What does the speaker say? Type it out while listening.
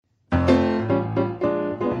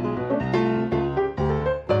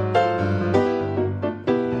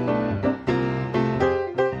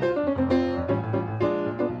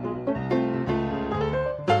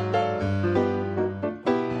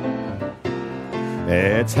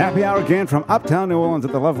It's happy hour again from uptown New Orleans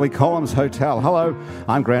at the lovely Columns Hotel. Hello,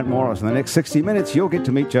 I'm Grant Morris. In the next 60 minutes, you'll get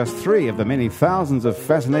to meet just 3 of the many thousands of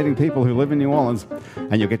fascinating people who live in New Orleans.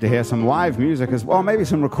 And you'll get to hear some live music as well, maybe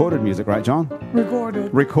some recorded music, right, John?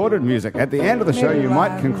 Recorded music. At the end of the show, you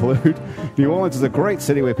might conclude New Orleans is a great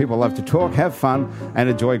city where people love to talk, have fun, and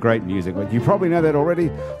enjoy great music. But you probably know that already,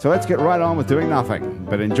 so let's get right on with doing nothing.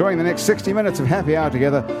 But enjoying the next 60 minutes of happy hour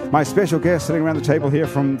together, my special guest sitting around the table here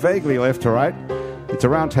from vaguely left to right. It's a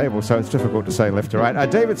round table, so it's difficult to say left to right.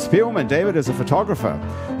 David Spielman. David is a photographer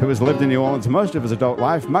who has lived in New Orleans most of his adult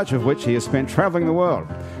life, much of which he has spent traveling the world,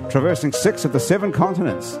 traversing 6 of the 7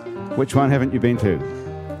 continents. Which one haven't you been to?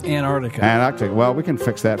 Antarctica. Well, we can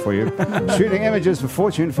fix that for you. Shooting images for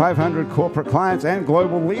Fortune 500 corporate clients and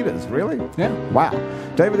global leaders. Really? Yeah. Wow.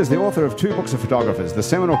 David is the author of 2 books of photographers, the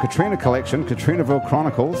seminal Katrina collection, Katrinaville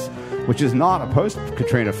Chronicles, which is not a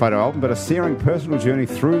post-Katrina photo album, but a searing personal journey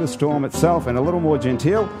through the storm itself, and a little more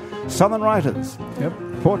genteel, Southern Writers. Yep.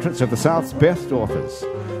 Portraits of the South's best authors.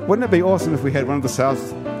 Wouldn't it be awesome if we had one of the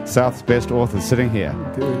South's best authors sitting here?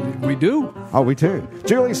 We do. Oh, we do.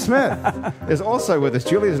 Julie Smith is also with us.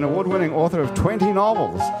 Julie is an award-winning author of 20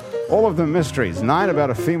 novels, all of them mysteries, 9 about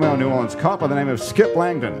a female New Orleans cop by the name of Skip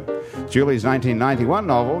Langdon. Julie's 1991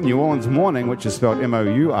 novel, New Orleans Morning, which is spelled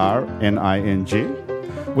Mourning,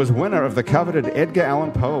 was winner of the coveted Edgar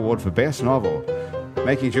Allan Poe Award for Best Novel,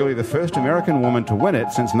 making Julie the first American woman to win it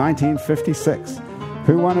since 1956.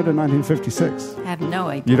 Who won it in 1956? I have no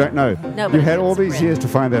idea. You don't know? No, you had all these years to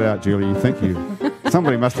find that out, Julie. You think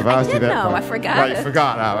somebody must have asked you that. No, I forgot. Right, you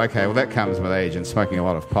forgot. Oh, okay. Well, that comes with age and smoking a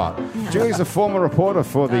lot of pot. Yeah. Julie's a former reporter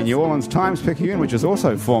for the New Orleans Times-Picayune, which is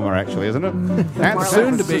also former, actually, isn't it? And the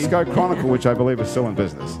San Francisco Chronicle, which I believe is still in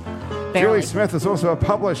business. Barely. Julie Smith is also a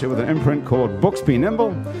publisher with an imprint called Books Be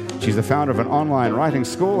Nimble. She's the founder of an online writing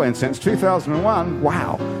school, and since 2001,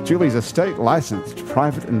 wow, Julie's a state-licensed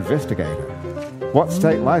private investigator. What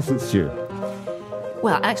state licensed you?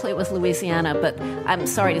 Well, actually, it was Louisiana, but I'm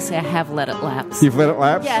sorry to say I have let it lapse. You've let it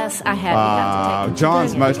lapse? Yes, I have.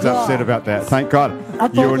 John's most upset about that. Thank God.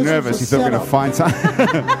 You were nervous. You thought we were going to find something.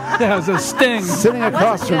 That was a sting. Sitting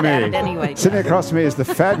across from me, anyway, sitting across from me is the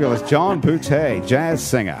fabulous John Boutte, jazz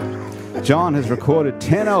singer. John has recorded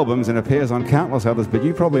 10 albums and appears on countless others, but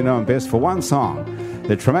you probably know him best for one song,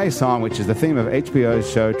 the Treme song, which is the theme of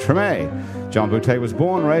HBO's show Treme. John Boutte was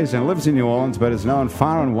born, raised, and lives in New Orleans, but is known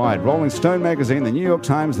far and wide. Rolling Stone magazine, the New York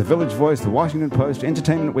Times, the Village Voice, the Washington Post,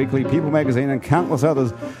 Entertainment Weekly, People magazine, and countless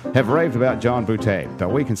others have raved about John Boutte. Though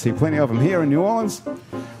we can see plenty of him here in New Orleans,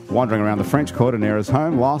 wandering around the French Quarter near his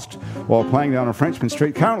home, lost while playing down on Frenchman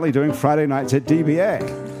Street, currently doing Friday nights at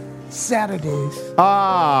DBA. Saturdays.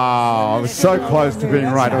 I was so close to being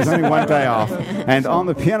right. It was only one day off. And on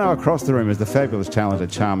the piano across the room is the fabulous, talented,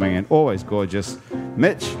 charming, and always gorgeous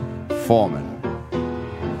Mitch Foreman.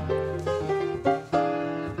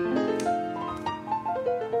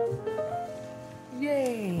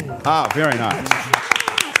 Yay. Very nice.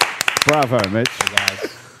 Bravo, Mitch. Hey,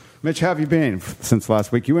 guys. Mitch, how have you been since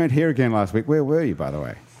last week? You weren't here again last week. Where were you, by the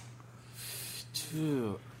way?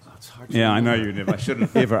 It's hard to Yeah, I know you never. I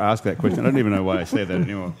shouldn't ever ask that question. I don't even know why I say that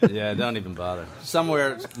anymore. Yeah, don't even bother.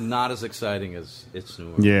 Somewhere not as exciting as it's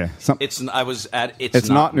New Orleans. Yeah. It's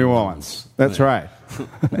not New Orleans. That's right.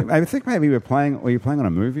 I think maybe were you playing on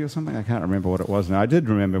a movie or something? I can't remember what it was now. I did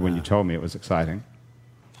remember when you told me it was exciting.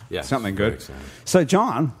 Yeah. Something good. So,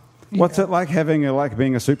 John, what's it like being a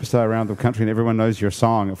superstar around the country and everyone knows your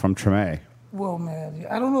song from Treme? Well, man,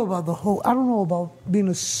 I don't know about being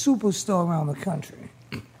a superstar around the country.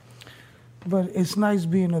 But it's nice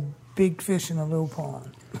being a big fish in a little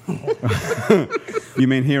pond. You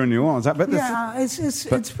mean here in New Orleans?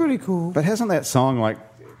 It's pretty cool. But isn't that song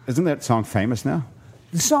famous now?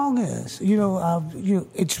 The song is.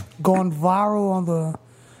 It's gone viral on the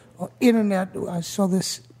internet. I saw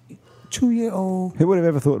this 2-year-old. Who would have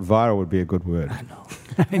ever thought viral would be a good word? I know.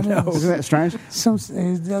 I know. Isn't that strange?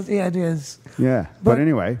 Yeah, it is. Yeah. But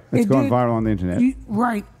anyway, it's gone viral on the internet.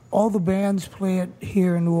 Right. All the bands play it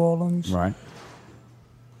here in New Orleans. Right.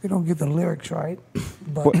 They don't get the lyrics right.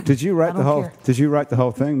 But did you write the whole? care. Did you write the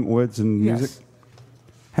whole thing, words and music? Yes.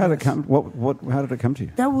 How did it come? How did it come to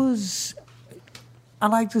you? That was, I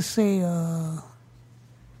like to say,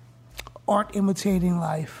 art imitating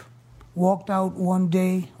life. Walked out one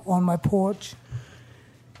day on my porch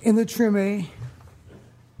in the Treme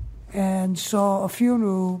and saw a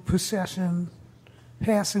funeral procession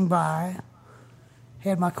passing by.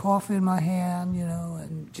 Had my coffee in my hand,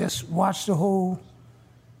 and just watched the whole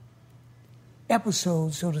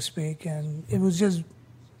episode, so to speak. And it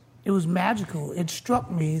was magical. It struck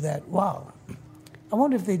me that, wow, I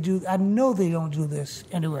wonder if they do, I know they don't do this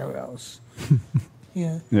anywhere else.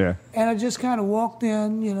 Yeah. Yeah. And I just kind of walked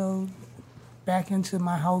in, back into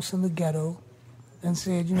my house in the ghetto and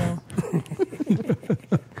said,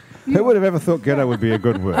 Who would have ever thought ghetto would be a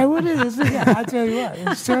good word? I tell you what,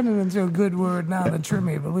 it's turning into a good word now in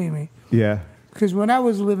Treme, believe me. Yeah. Because when I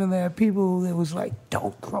was living there, people, it was like,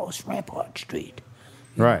 don't cross Rampart Street.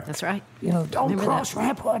 Right. That's right. Don't Remember cross that.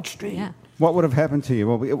 Rampart Street. Yeah. What would have happened to you?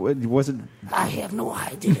 Well, was it? I have no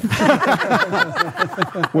idea.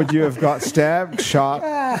 Would you have got stabbed, shot,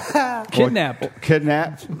 Kidnapped. or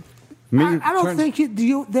kidnapped? I don't think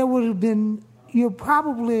there would have been, you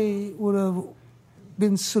probably would have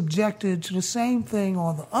been subjected to the same thing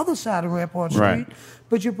on the other side of Rampart Street, Right.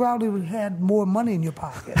 but you probably would have had more money in your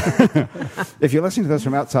pocket. If you're listening to this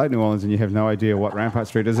from outside New Orleans and you have no idea what Rampart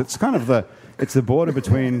Street is, it's kind of the border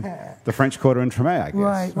between the French Quarter and Treme, I guess.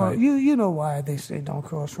 Right. Well, you know why they say don't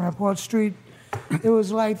cross Rampart Street. It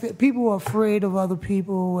was like people were afraid of other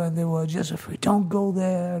people, and they were just afraid. Don't go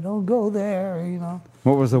there. Don't go there.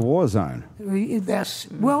 What was the war zone? It was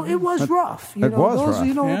rough. It was those, rough.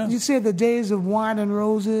 Yeah. You said the days of wine and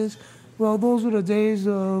roses. Well, those were the days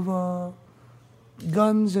of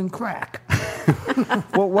guns and crack.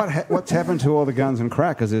 Well, what's happened to all the guns and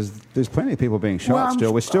crack? Because there's plenty of people being shot Well,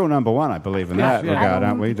 still. We're still number one, I believe, in that regard,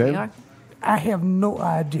 aren't we, We Dave? are. I have no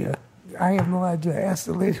idea. Ask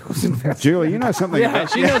the lady who's investigating. Julie, you know something Yeah,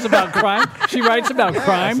 about... she knows about crime. She writes about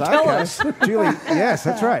crime. Yes, Tell okay. us. Julie, yes,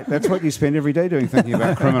 that's right. That's what you spend every day doing, thinking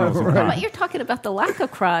about criminals and crime. But you're talking about the lack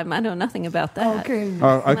of crime. I know nothing about that. Okay.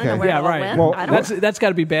 Oh, I don't know okay. where it Yeah, all right. went. Well, I don't That's got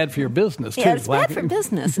to be bad for your business, too. Yeah, it's bad Like- for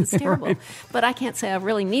business. It's terrible. But I can't say I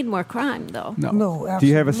really need more crime, though. No. No, absolutely Do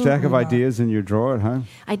you have a stack of not. ideas in your drawer at home?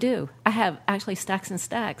 I do. I have actually stacks and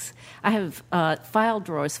stacks. I have file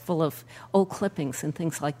drawers full of old clippings and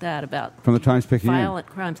things like that about From the Times-Picayune? violent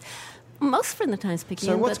crimes. Most from the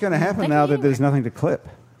Times-Picayune. So what's but going to happen they now can that there's nothing to clip?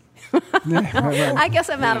 I guess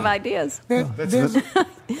I'm out of ideas. Excuse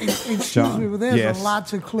me, but there's Yes. a lot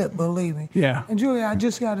to clip, believe me. Yeah. And Julia, I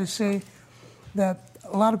just got to say that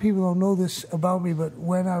a lot of people don't know this about me, but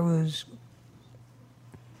when I was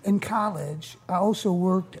in college, I also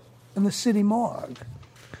worked in the city morgue.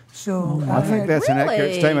 So I think that's an accurate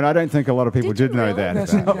Really? statement. I don't think a lot of people Did did you know really? that.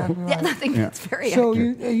 That's about- exactly right. Yeah, I think that's very So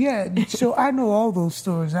accurate. so I know all those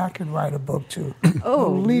stories. I could write a book too. Oh,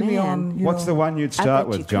 Leave me man. on. What's the one you'd I start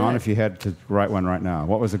bet you with, John, could. if you had to write one right now?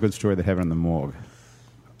 What was a good story they have in the morgue?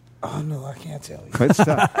 Oh no, I can't tell you. Let's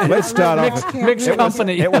start I off. can't Mixed really-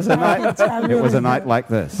 company. It was a night. I It was really- a night like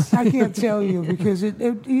this. I can't tell you because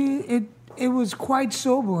it was quite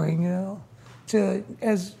sobering, to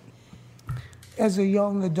as a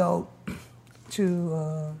young adult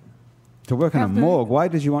to To work in a After- morgue. Why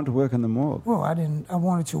did you want to work in the morgue? I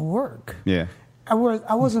wanted to work. Yeah. I wasn't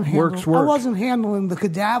Work's handling. I work. wasn't handling the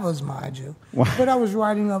cadavers, mind you, but I was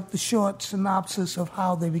writing up the short synopsis of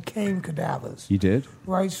how they became cadavers. You did?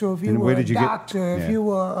 Right. So if you And were where a did you get- doctor, yeah. if you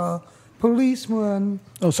were a policeman.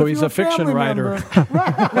 Oh, so if he's you're a fiction family writer. member-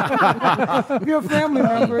 right. If you're a family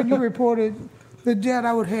member and you reported the dead,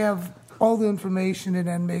 I would have all the information and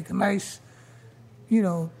then make a nice,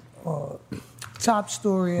 top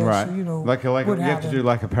story as Right. to, you like what you have to happened. do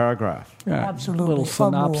like a paragraph. Yeah. Absolutely. Little or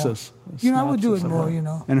more. synopsis. I would do it Synopsis of more,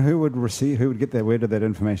 that. And who would receive? Who would get that? Where did that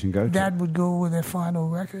information go to? That would go with their final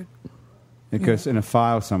record. It goes in a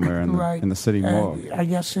file somewhere in the, Right. in the city morgue. I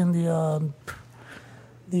guess in the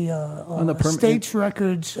the state's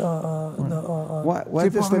records. Why just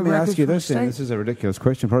let Department me of ask you Records this, for the and this state? is a ridiculous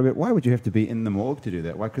question probably, but why would you have to be in the morgue to do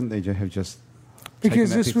that? Why couldn't they have just taken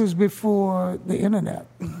Because that this piece- was before the internet.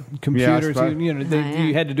 Computers, suppose.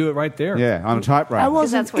 you had to do it right there. Yeah, on a typewriter. I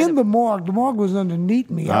wasn't that's where in the morgue. The morgue was underneath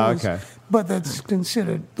me. I Oh, was- okay. But that's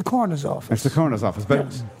considered the coroner's office. It's the coroner's office, but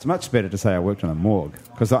it's much better to say I worked in a morgue,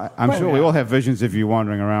 because I'm Well, sure we all have visions of you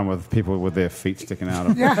wandering around with people with their feet sticking out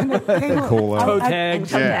of Yeah, and they were- cool, Toe And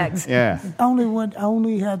tags. toe yeah, tags. yeah. I only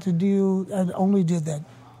did that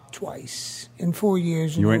twice in 4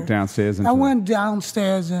 years. You went downstairs and I went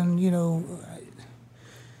downstairs and,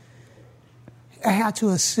 I had to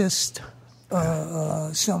assist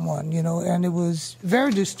someone, and it was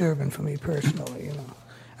very disturbing for me personally,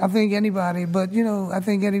 I think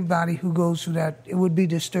anybody who goes through that, it would be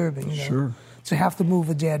disturbing, Sure. to have to move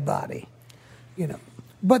a dead body,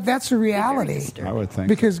 But that's a reality. disturbing. I would think.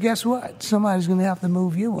 Because guess what? Somebody's going to have to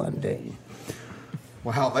move you one day.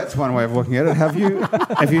 Well, that's one way of looking at it. Have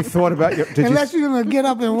you thought about your? Unless you're going to get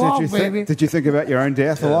up and walk, baby. Did you think about your own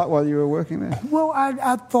death a lot while you were working there? Well,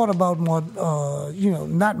 I thought about more,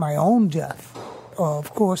 not my own death.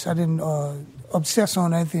 Of course, I didn't obsess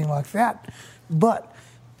on anything like that. But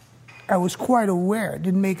I was quite aware it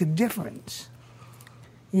didn't make a difference.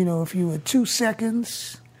 If you were 2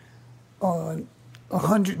 seconds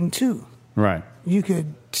 102. Right. You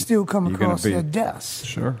could still come You're gonna across be- their deaths.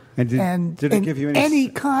 Sure. And did it in give you any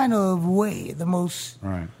kind of way, the most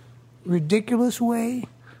Right. ridiculous way,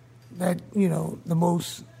 that, you know, the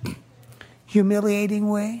most humiliating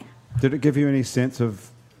way? Did it give you any sense of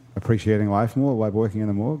appreciating life more while working in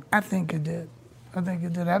the morgue? I think it did.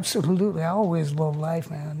 Absolutely. I always loved life,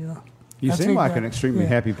 man. You know. You I seem think like that- an extremely yeah.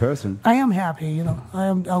 happy person. I am happy. You know.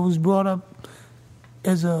 I was brought up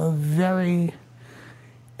as in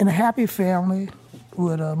a happy family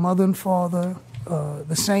with a mother and father,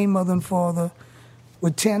 the same mother and father,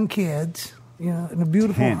 with 10 kids. You know, in a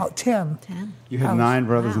beautiful 10. 10. You had 9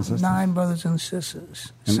 brothers and sisters. 9 brothers and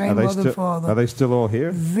sisters. And Same mother and father. Are they still all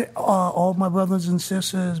here? All my brothers and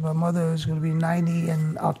sisters. My mother is going to be 90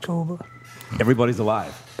 in October. Everybody's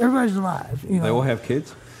alive. Everybody's alive. You know. They all have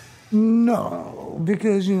kids? No,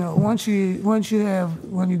 because you know, when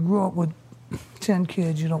you grow up with 10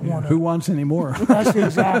 kids, you don't want to. Who wants any more? That's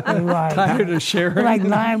exactly right. Tired of sharing? Like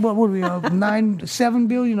 9. What would we have? 7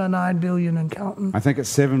 billion or 9 billion and counting? I think it's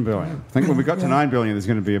 7 billion. I think when we got to 9 billion, there's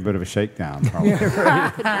going to be a bit of a shakedown, probably.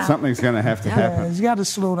 Something's going to have to Yeah, happen. it's got to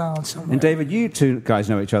slow down somewhere. And David, you two guys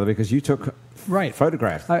know each other because you took Right.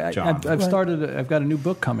 photographed John. I've got a new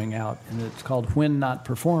book coming out, and it's called When Not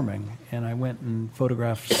Performing. And I went and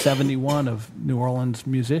photographed 71 of New Orleans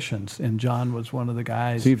musicians, and John was one of the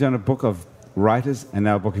guys. So you've done a book of writers and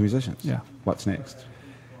now a book of musicians. Yeah. What's next?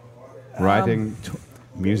 Writing,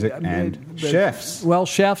 music, and chefs. Well,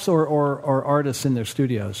 chefs or artists in their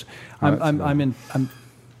studios. Oh, I'm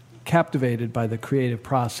captivated by the creative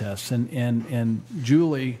process, and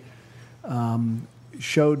Julie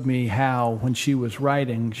showed me how, when she was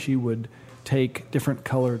writing, she would take different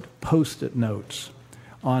colored Post-it notes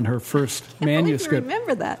on her first manuscript. I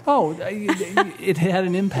remember that. Oh, it had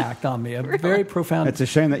an impact on me, a very profound. It's a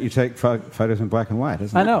shame that you take photos in black and white,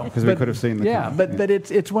 isn't it? I know, Because we could have seen the yeah, color. but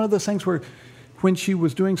it's one of those things where, when she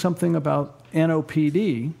was doing something about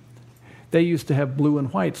NOPD, they used to have blue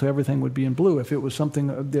and white, so everything would be in blue. If it was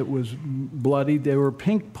something that was bloody, they were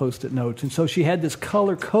pink Post-it notes, and so she had this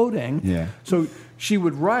color coding. Yeah. So she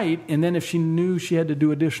would write, and then if she knew she had to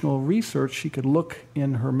do additional research, she could look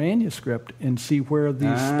in her manuscript and see where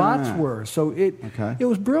these spots were. So it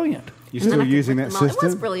was brilliant. You're still using that It system?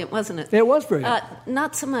 was brilliant, wasn't it? It was brilliant.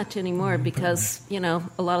 Not so much anymore because, you know,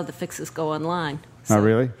 a lot of the fixes go online. Oh,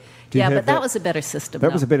 really? Do you Yeah, have but that was a better system. That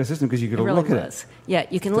though. was a better system because you could It really look at was. it. Yeah,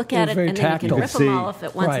 you can look It at was it very and then you tactile. can You rip could them all see- off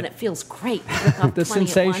at once, Right. and it feels great. You rip off The 20 at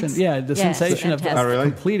sensation, once. yeah, the Yes, sensation of fantastic. Oh,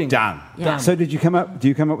 really? completing. Done. Yeah. So do you come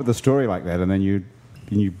up with a story like that and then you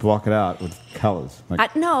block it out with colors?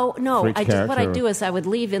 Like No. for each What I character? do is I would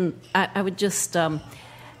leave in. I would just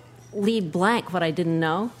leave blank what I didn't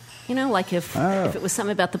know. You know, like if it was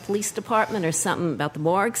something about the police department or something about the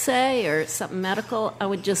morgue, say, or something medical, I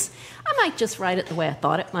might just write it the way I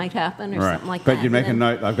thought it might happen, or Right. something like But that. you'd make and a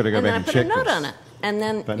note, I've got to go back and check then I put a note this. on it, and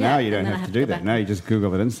then. But yeah, now you don't and then I have to to do go that. back. Now you just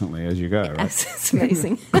Google it instantly as you go, right? It's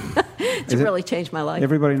amazing. It's Is it- really changed my life.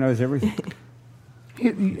 Everybody knows everything.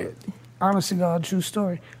 Honest to God, true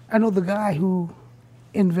story. I know the guy who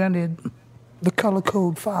invented the color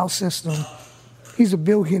code file system. He's a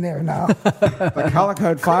billionaire now. The color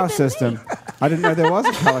code file system. I didn't know there was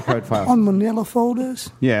a color code file system. On manila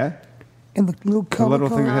folders, Yeah. in the little The color little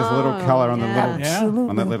code. thing that has a little color on the yeah. little, Absolutely.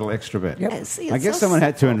 on that little extra bit. Yep. Yeah, see, I it's guess so someone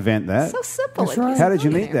had to simple. invent that. So simple. That's It right. keeps How did you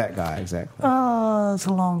on meet there. that guy exactly? It's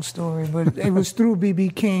a long story, but it was through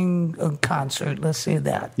B.B. King concert. Let's say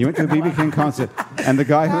that. You went to a B.B. King concert, and the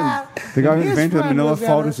guy who His invented the friend manila was at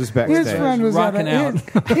folders a- was backstage. His friend was Rocking at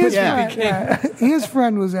out. his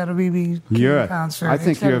friend was at a B.B. King Yeah. concert. I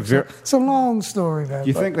think you're etc. It's a long story, man.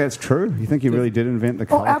 You but- think that's true? You think he really did invent the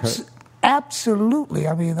color code? Absolutely.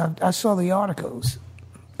 I mean, I saw the articles.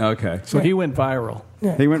 Okay. So he went viral.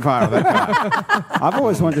 Yeah. He went viral, that guy. I've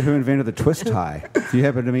always wondered who invented the twist tie. Do you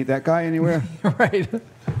happen to meet that guy anywhere? Right.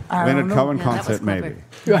 I Leonard don't know. Cohen Yeah, that was concert, clever. maybe.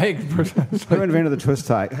 Right. Who invented the twist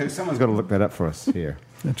tie? Hey, someone's got to look that up for us here.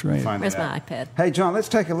 That's right. Find Where's that my out. iPad? Hey, John, let's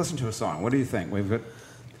take a listen to a song. What do you think? We've got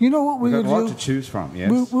You know what a we're lot going to to do? choose from, yes?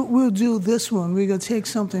 We'll do this one. We're going to take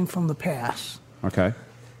something from the past. Okay.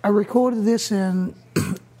 I recorded this in,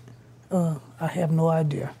 I have no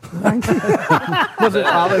idea.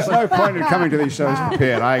 There's no point in coming to these shows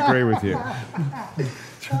prepared. I agree with you.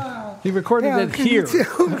 He recorded Yeah, it can here.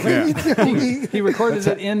 you tell me He recorded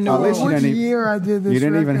it in New At least you Orleans. which don't year I did this You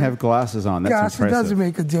didn't even record? have glasses on. That's Gosh, it impressive. doesn't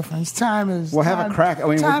make a difference. Time is. Well, have a time- crack. I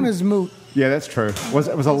mean, time we- is moot. Yeah, that's true. It was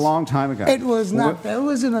a long time ago. It was Well, not. It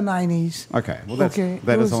was in the 90s. Okay, well, that It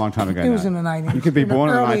is was- a long time ago It was now. in the 90s. You could be In the born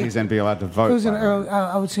in the early- 90s and be allowed to vote. It was in by the then. early.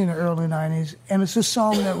 I would say in the early 90s, and it's a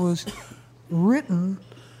song that was written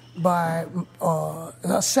by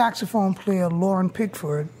a saxophone player, Lauren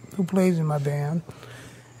Pickford, who plays in my band.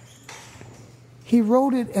 He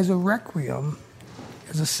wrote it as a requiem,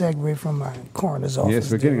 as a segue from my coroner's office.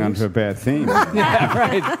 Yes, we're getting days. onto a bad theme. Yeah,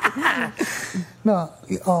 right.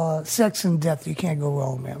 No, sex and death, you can't go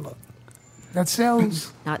wrong, man. Look, that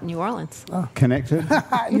sounds, Not in New Orleans. Connected.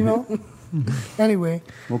 you know. Anyway,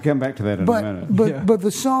 We'll come back to that in a minute. but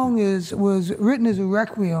the song was written as a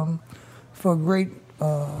requiem for a great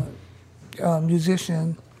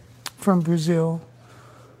musician from Brazil,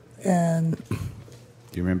 and Do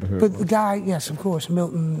you remember who? but the guy, yes, of course,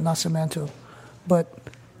 Milton Nascimento, but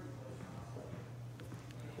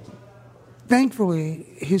thankfully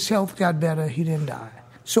his health got better. He didn't die.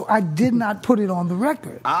 So I did not put it on the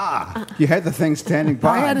record. You had the thing standing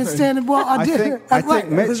by. I had it standing. Well, I did. I think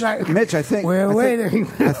Mitch. I think. We're waiting.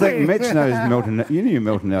 I think Mitch knows Milton. You knew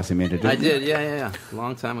Milton Nascimento, didn't you? I did, yeah. A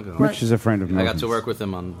long time ago. Mitch is a friend of I Milton's. got to work with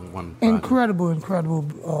him on one project.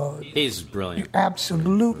 Incredible. He's brilliant.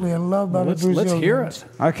 Absolutely, and loved by the Let's Brazilians. hear it.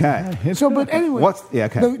 Okay. So, but anyway,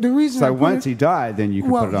 Okay. The reason So I put once it- he died, then you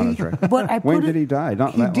could put it on his record. But I When put did it- he die?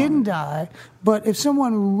 Not he that didn't long. die. But if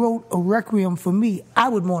someone wrote a requiem for me, I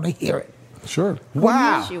would want to hear it. Sure.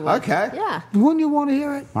 Wow. Yes, you would. Okay. Yeah. Wouldn't you want to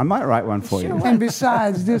hear it? I might write one for you. And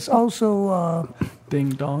besides, this also Ding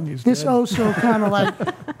dong, he's this dead. also kind of like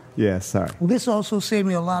Yeah. Sorry. this also saved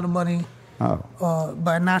me a lot of money Oh.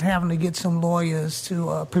 by not having to get some lawyers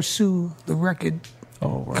to pursue the record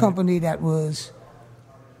Oh, right. company that was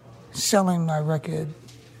selling my record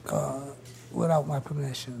without my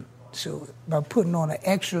permission. So by putting on an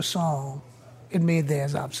extra song, it made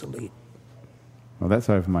theirs obsolete. Well, that's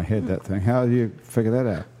over my head. That thing. How do you figure that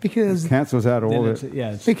out? Because It cancels out all Then the. it's,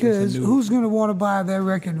 yeah, it's because a new, who's going to want to buy their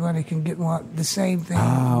record when they can get the same thing?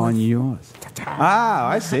 Oh, with- on yours. Ah,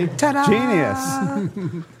 I see. Ta-da!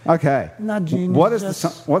 Genius. Okay. Not genius, What is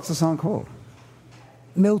just- what's the song called?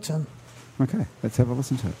 Milton. Okay, let's have a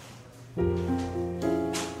listen to it.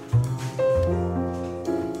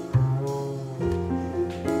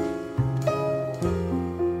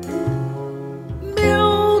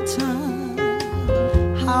 Milton,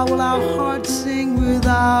 how will our hearts sing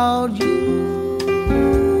without you?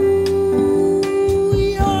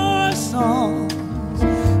 Your songs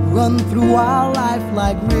run through our life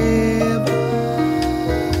like rivers.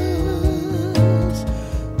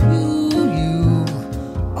 You,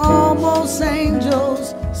 almost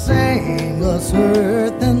angels, sang us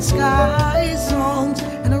earth and sky songs,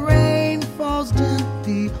 and the rain falls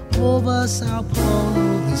gently over Sao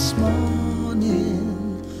Paulo this morning.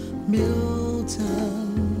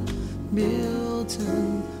 Milton,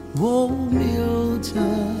 Milton, oh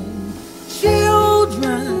Milton.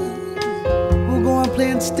 Children will go on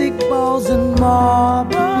playing stick balls and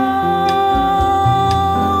marbles.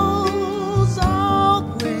 All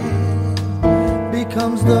bread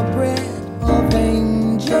becomes the bread of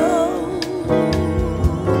angels.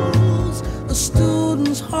 A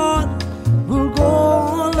student's heart will go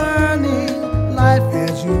on learning life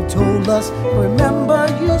as you told us. Remember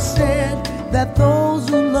you said that those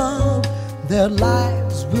who love their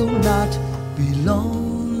lives will not be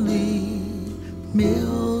lonely.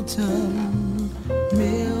 Milton,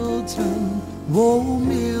 Milton, oh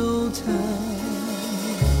Milton.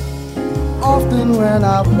 Often when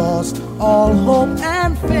I've lost all hope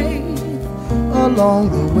and faith along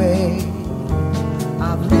the way,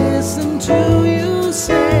 I've listened to you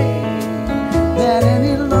say that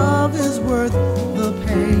any love is worth the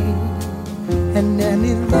pain, and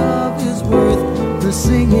any love is worth the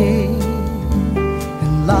singing,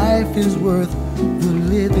 and life is worth the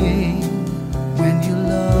living when you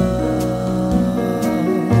love,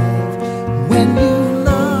 when you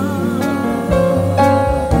love.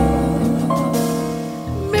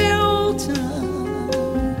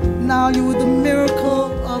 Milton, now you with the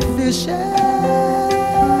miracle of fishes,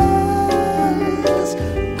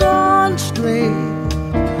 gone straight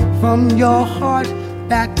from your heart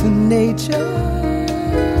back to nature.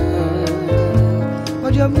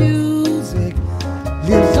 But your music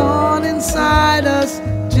lives on inside us,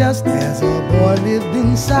 just as a boy lived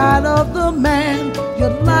inside of the man. Your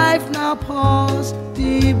life now paused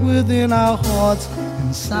deep within our hearts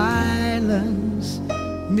in silence.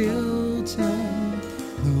 Milton,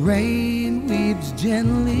 the rain weeps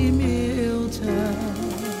gently, Milton.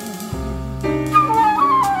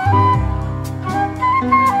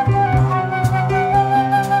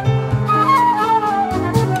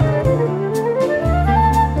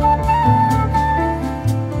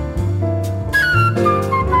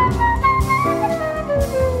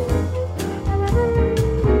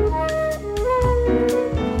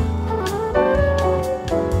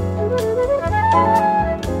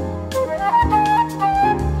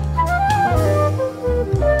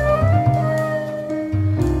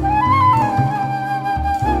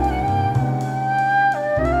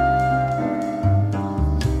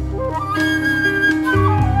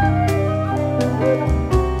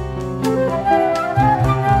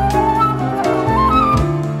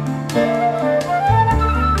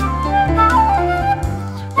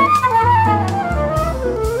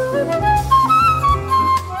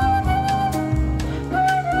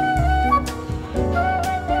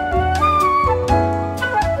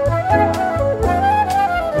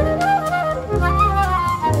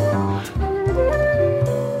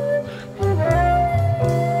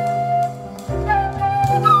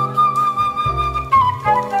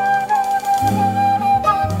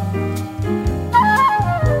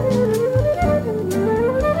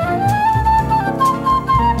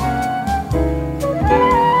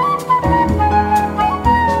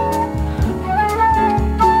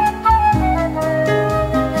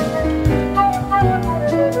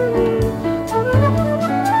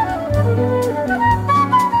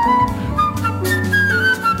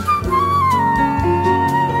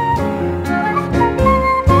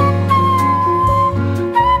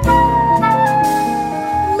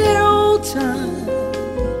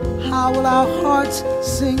 how will our hearts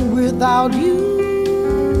sing without you?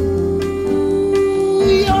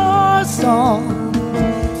 Your songs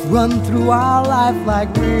run through our life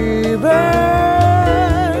like rivers.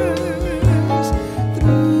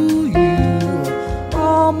 Through you,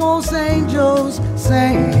 almost angels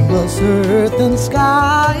sang us earth and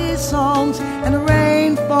sky songs, and the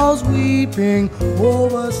rain falls weeping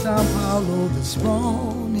over Sao Paulo this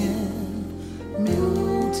morning.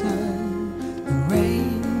 Milton, the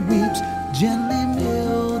rain weeps gently,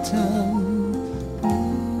 Milton.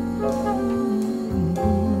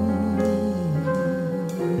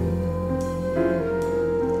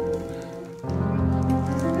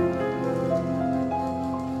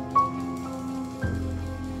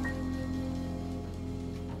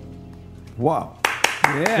 Wow.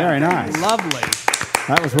 Yeah. Very nice. Lovely.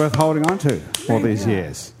 That was worth holding on to all these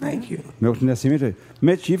years. Thank you. Milton Nascimento.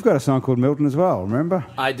 Mitch, you've got a song called Milton as well, remember?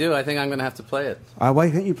 I do. I think I'm going to have to play it. Why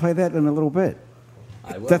can't you play that in a little bit?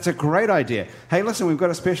 I will. That's a great idea. Hey, listen, we've got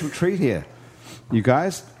a special treat here. You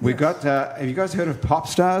guys, we got, have you guys heard of Pop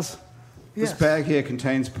Stars? This Yes. bag here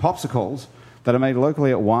contains popsicles that are made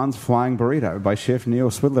locally at Juan's Flying Burrito by Chef Neil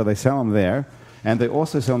Swidler. They sell them there. And they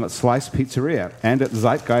also sell them at Slice Pizzeria and at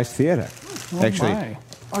Zeitgeist Theatre. Oh, Actually, my.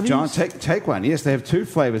 Are John, these- take one. Yes, they have two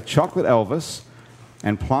flavors, Chocolate Elvis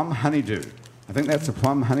and Plum Honeydew. I think that's a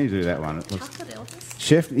Plum Honeydew, that one. It looks... Chocolate Elvis?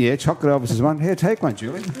 Chef, yeah, Chocolate Elvis is one. Here, take one,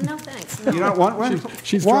 Julie. No, thanks. No. You don't want one?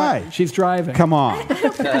 She's Why? She's driving. Come on.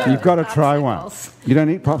 You've got to try one. Popsicles. You don't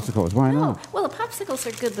eat popsicles. Why No. not? Well, the popsicles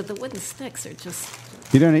are good, but the wooden sticks are just...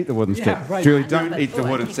 You don't eat the wooden stick. Yeah, right. Julie, I know, don't but- eat the oh, I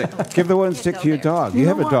wooden can't stick. go- Give the wooden can't stick go to your there. dog. You You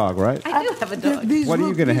have know a what? dog, right? I do have a dog. These What are you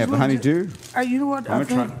look- going to these have, the look honeydew? You know what? I'm I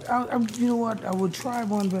gonna think you know what? I would try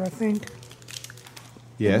one, but I think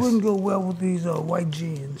it Yes. wouldn't go well with these white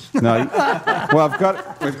jeans. No. Well,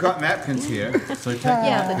 we've got napkins here. So take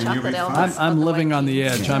Yeah, the and you'll chocolate be Elvis. fine. I'm with living white on the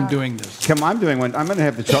jeans. edge. I'm doing this. Come, I'm doing one. I'm going to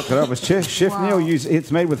have the chocolate Elvis. Chef Wow. Neil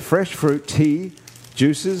it's made with fresh fruit, tea,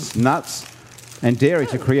 juices, nuts, and dairy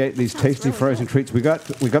to create these Sounds tasty really frozen good. treats. We got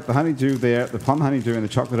the honeydew there, the plum honeydew, and the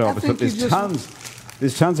chocolate Elvis. think But you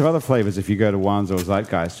there's tons of other flavors if you go to Juan's or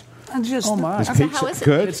Zeitgeist. I just, Oh, my. There's So pizza. how is it?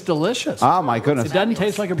 Good. It's delicious. Oh my goodness. It doesn't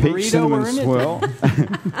taste like a Peach burrito cinnamon or anything. swirl. You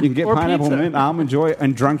can get Or pineapple pizza. mint, almond joy,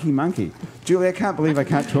 and drunky monkey. Julie, I can't believe I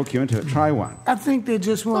can't talk you into it. Try one. I think they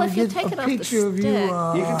just Well, want if to you get take it a off the picture of you. stick.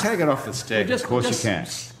 You can take it off the stick. Just- Of course just you can.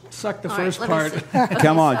 Suck the All right, first let me part. see. Okay,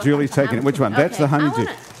 Come on, so- Julie's taking it. Which one? That's the Okay, I honeydew.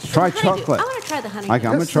 wanna- Try the honeydew. chocolate. I want to try the honeydew. Okay,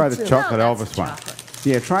 I'm going to try the That's chocolate No, Elvis that's one. chocolate.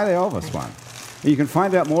 Yeah, try the Elvis one. You can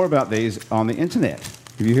find out more about these on the internet.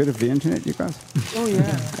 Have you heard of the internet, you guys? Oh yeah.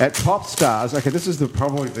 At Popstars, okay, this is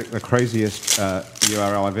probably the craziest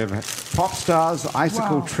URL I've ever had.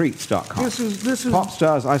 PopstarsIcicleTreats.com. This is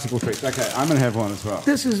Popstars Icicle Treats. Okay, I'm going to have one as well.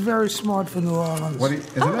 this is very smart for New Orleans. Isn't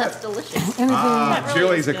Oh, that's it? delicious. Anything That really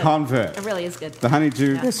Julie's is a good. convert. It really is good. The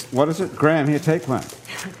honeydew, Yeah. what is it? Graham, here, take one.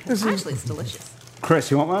 this is Actually, it's delicious.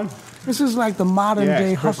 Chris, you want one? this is like the modern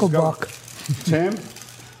day Chris has got Hucklebuck. Tim,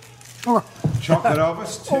 Oh, chocolate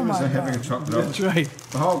Elvis. Tim my is having a God. chocolate That's Elvis. right.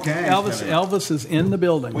 The whole gang. Elvis is in the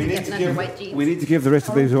building. We need, to Getting give, under white jeans. we need to give the rest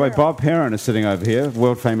of these away. Bob Perrin is sitting over here,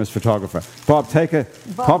 world famous photographer. Bob, take a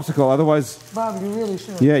popsicle, otherwise, Bob, you really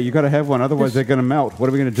should. yeah, you got to have one, otherwise they're going to melt. What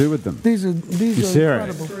are we going to do with them? These are You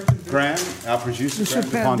serious? incredible. Graham, our producer, You Graham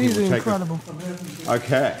should pass. DePonte These will are take incredible. them.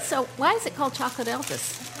 Okay, So why is it called Chocolate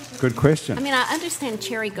Elvis? good question. I mean, I understand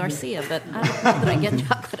Cherry Garcia, but I don't know that I get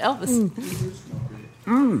Chocolate Elvis.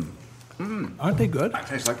 Aren't they good? It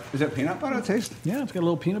tastes like, is that peanut butter taste? Yeah, it's got a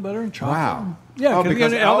little peanut butter and chocolate. Wow. Yeah, Oh, 'cause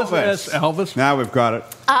because Elvis. Elvis. Yes, Elvis. Now we've got it.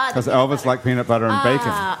 Because Elvis liked peanut butter and bacon.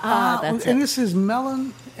 That's and it. this is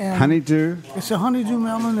melon and Honeydew, it's a honeydew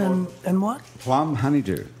melon and what? plum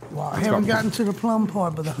honeydew. Wow, I It's haven't got- gotten to the plum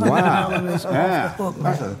part, but the honey Wow. melon is Yeah, off the hook,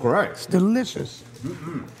 that's man. great. It's delicious.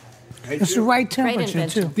 It's the right temperature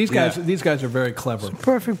invention. too. These guys, Yeah. these guys are very clever.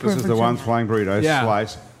 Perfect. This is the One's Flying Burrito Yeah.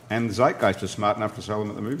 slice. And the Zeitgeist is smart enough to sell them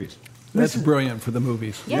at the movies. That's brilliant for the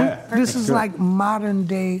movies. Yeah, This is Good. like modern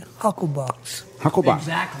day Hucklebucks, Hucklebuck.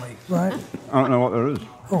 Exactly. right? I don't know what that is.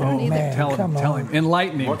 Oh man, Tell come him. Tell on. him.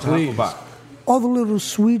 Enlighten him, What's a please. Hucklebuck? All the little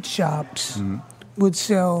sweet shops would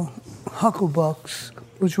sell Hucklebucks,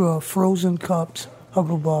 which were frozen cups.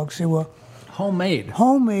 Hucklebucks. They were Homemade.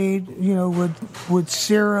 homemade, you know, with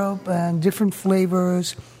syrup and different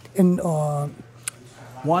flavors, and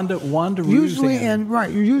Wanda usually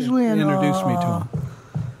Ruzan usually in introduced me to him.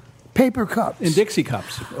 paper cups. In Dixie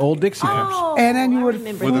cups, old Dixie cups. Oh, And then you I would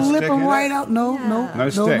remember With a that. flip stick them in right it? out. No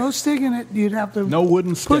stick. stick in it. You'd have to No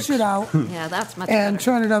wooden push sticks. it out Yeah, that's much and better.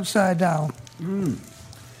 turn it upside down,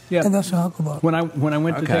 Yeah. and that's a Hucklebuck. When I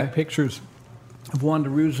went to Okay. take pictures of Wanda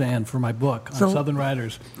Ruzan for my book on So- Southern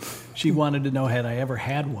Riders, she wanted to know had I ever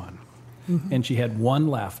had one. and she had one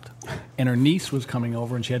left. And her niece was coming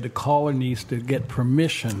over, and she had to call her niece to get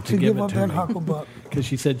permission to give it up to that me. hucklebuck. Because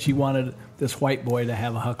she said she wanted this white boy to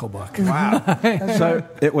have a hucklebuck. Wow. So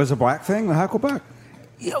it was a black thing, the hucklebuck?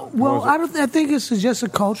 Yeah, well, I think it's just a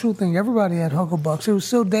cultural thing. Everybody had hucklebucks. It was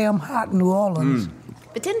so damn hot in New Orleans.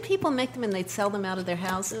 But didn't people make them and they'd sell them out of their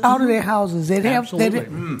houses? Out of their houses. They'd have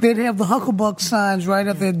Absolutely. they'd have the hucklebuck signs right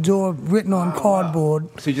at their door written on cardboard.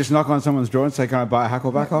 So you just knock on someone's door and say, can I buy a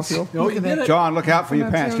hucklebuck off you? No, you did it. John, look out for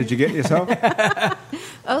your pants. Did you get it yourself?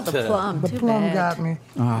 Oh, the plum. The Too plum bad. got me.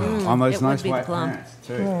 On those It would nice be the white plum. pants,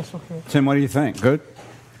 too. Yes, okay. Tim, what do you think? Good?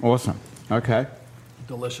 Awesome. Okay.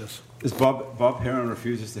 Delicious. Is Bob Heron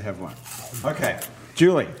refuses to have one. Okay.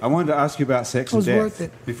 Julie, I wanted to ask you about sex It was and death. worth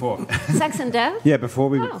it. Before. Sex and death? Yeah, before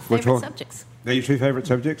we Oh, were favorite talking. subjects. They're your two favorite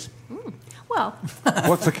subjects? Well,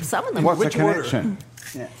 What's the, Some of them. What's Which the order? connection?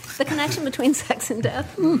 the connection between sex and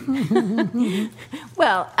death.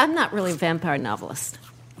 Well, I'm not really a vampire novelist.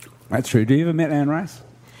 That's true. Do you ever met Anne Rice?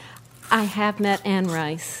 I have met Anne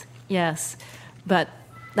Rice, yes, but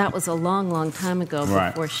that was a long, long time ago Right.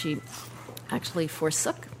 before she actually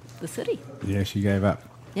forsook the city. Yeah, she gave up.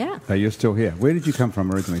 Yeah. So you're still here. Where did you come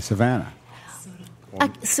from originally? Savannah?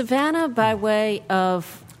 Savannah by way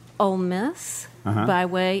of Ole Miss, Uh-huh. by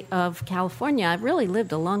way of California. I really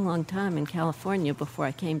lived a long, long time in California before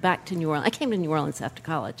I came back to New Orleans. I came to New Orleans after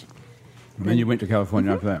college. And then you went to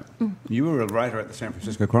California after that. You were a writer at the San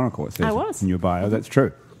Francisco Chronicle, it says I was. in your bio. That's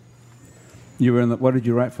true. You were in the, what did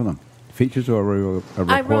you write for them? Features or were you a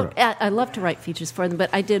reporter? I love to write features for them, but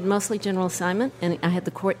I did mostly general assignment, and I had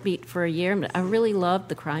the court beat for a year. But I really loved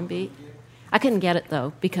the crime beat. I couldn't get it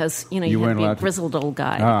though because you You had weren't to be a allowed to- grizzled old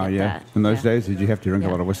guy. to Ah, get yeah. that. In those Yeah. days, did you have to drink a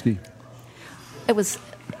Yeah. lot of whiskey? It was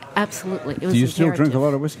absolutely. It was Do you still drink a imperative.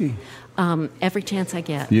 lot of whiskey? Every chance I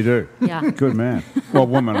get. You do? Yeah. Good man. Well,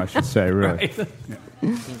 woman, I should say, really.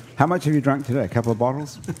 Yeah. How much have you drunk today? A couple of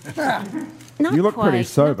bottles? Not You look quite, pretty not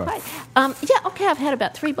sober. quite. Yeah, okay, I've had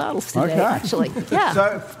about 3 bottles today, Okay. actually.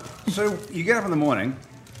 Yeah. So you get up in the morning.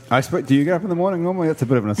 Do you get up in the morning normally? That's a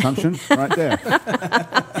bit of an assumption right there.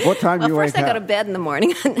 What time do well, you first wake I up? go to bed in the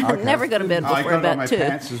morning. I Okay. never go to bed I before got it on about my 2.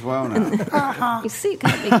 pants as well now. You see, you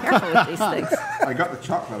got to be careful with these things. I got the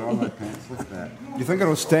chocolate on my pants. Look at that. You think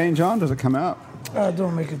it'll stain, John? Does it come out?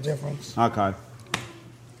 Don't make a difference. Okay.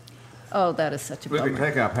 Oh, that is such a We can bummer.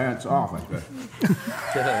 take our pants off.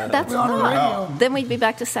 That's not. Then we'd be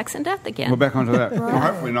back to sex and death again. We're back onto that. Well,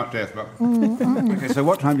 hopefully not death, but... Okay, so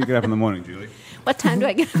what time do you get up in the morning, Julie? What time do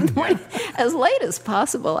I get up in the morning? As late as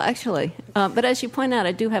possible, actually. But as you point out,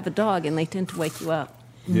 I do have a dog, and they tend to wake you up.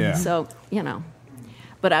 Yeah. So, you know.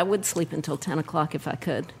 But I would sleep until 10 o'clock if I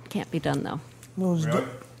could. Can't be done, though. Those Really?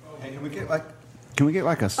 Hey, can we get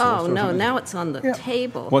like a sauce Oh, or no, something? now it's on the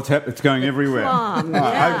table. What's happening? It's going everywhere. plum, Oh,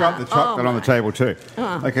 I've got the yeah. chocolate Oh, on the my. table too.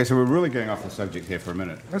 Okay, so we're really getting off the subject here for a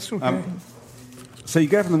minute. That's okay. So you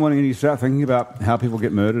get up in the morning and you start thinking about how people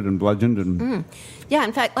get murdered and bludgeoned and... Yeah,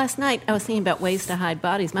 in fact, last night I was thinking about ways to hide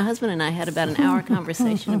bodies. My husband and I had about an hour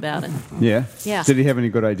conversation about it. Yeah? Yeah. Did he have any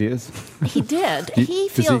good ideas? He did. Does He he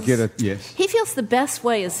feels get a... Yes. He feels the best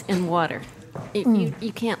way is in water.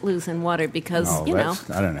 You can't lose in water because Oh, you know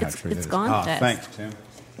I don't know how it's, true it's that is. gone Oh, fast. thanks, Tim.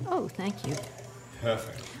 Oh, thank you.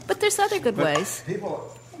 Perfect. But there's other good ways.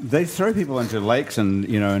 People, they throw people into lakes and,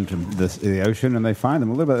 into the ocean and they find them.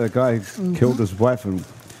 A little bit, a guy killed his wife in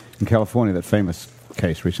California, that famous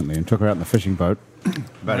case recently, and took her out in the fishing boat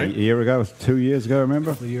about a year ago, 2 years ago,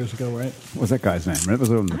 remember? 2 years ago, right? What was that guy's name? Remember? It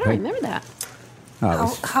was on the I paper. remember that. Oh, it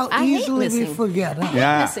was- How I hate easily we missing. forget. Huh?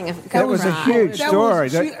 yeah, missing a that was a crime. huge That story.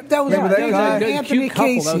 was- that was remember bigger that than guy? Anthony Cute couple.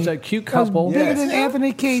 Casey. That was a cute That was couple. bigger Yes. than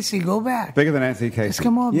Anthony Casey. Go back. Bigger than Anthony Casey.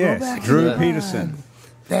 Come on, go yes. back. Drew Yeah. Peterson.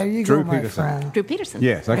 There you Drew go, my Peterson. friend. Drew Peterson.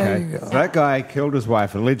 Yes, okay. There you go. That guy killed his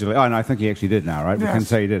wife allegedly. Oh, no, I think he actually did now, right? We Yes. can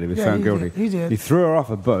say he did. He was Yeah, found he guilty. did. He did. He threw her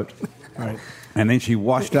off a boat, Right. and then she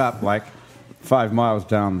washed up like 5 miles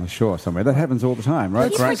down the shore somewhere. That happens all the time,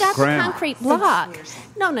 right? He forgot the concrete block.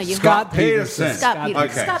 No, you Scott Peterson. Scott Peterson.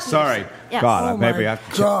 Okay, Scott sorry. Peterson. Yes. God, Oh, maybe my I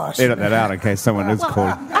gosh. edit that out in case someone is Well, called.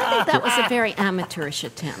 I think that was a very amateurish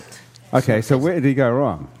attempt. Okay, so where did he go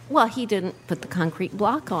wrong? Well, he didn't put the concrete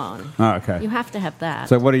block on. Oh, okay. You have to have that.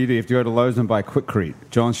 So what do? You have to go to Lowe's and buy Quickcrete.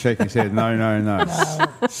 John's shaking his head. No, no, no.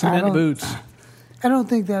 Cement boots. I don't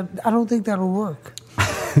think that'll work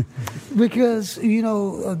because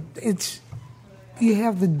it's you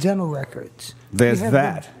have the dental records. There's You have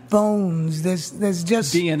that. the bones. There's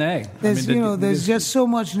just DNA. there's just so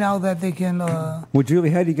much now that they can. Well, Julie,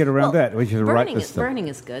 how do you get around that? We should write burning, this stuff. burning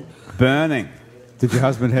is good. Burning. Did your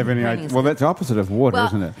husband have any Burning idea? is Well, good. that's opposite of water, Well,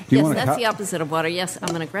 isn't it? Do you yes, want that's a cup? the opposite of water. Yes, I'm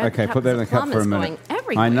going to grab Okay, the cup. put that in The the cup plum for a is minute. going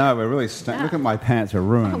everywhere. I know, we're really Yeah. Look at my pants are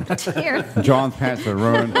ruined. Dear. John's pants are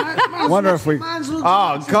ruined. my Wonder if we. Mine's looks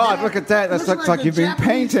Oh like God! Jap- Look at that. That looks looks like like a you've been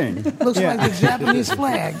Japanese- painting. Looks Yeah. like the Japanese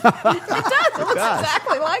flag. It looks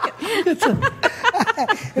exactly like it.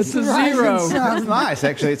 It's a Rising zero. That's sun. nice.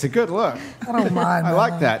 Actually, it's a good look. I don't mind. I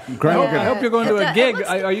like that. Great. I hope you're going to a It gig. looks-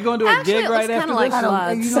 Are you going to a Actually, gig it right looks after kinda like this? I don't.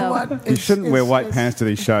 blood, You so- know what? You shouldn't wear white it's- pants to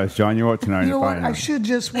these shows, John. You ought to know. You know by what? now. I should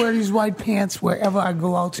just wear these white pants wherever I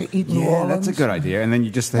go out to eat New Yeah, Orleans. that's a good idea. And then you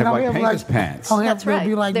just have And I'll like have painter's pants. I'll have That's to right.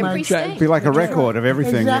 be like They're my pre-stained. Be like a record of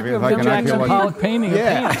everything. Exactly, Like an Jackson archaeology- Pollock painting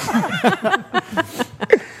Yeah. of pants.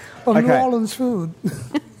 of New Okay. Orleans food.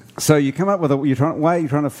 So you come up with a. Why are you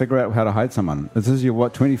trying to figure out how to hide someone? This is your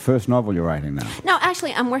 21st novel you're writing now. No,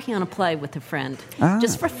 actually, I'm working on a play with a friend,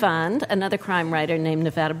 just for fun. Another crime writer named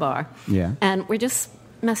Nevada Barr. Yeah. And we're just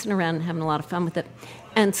messing around and having a lot of fun with it.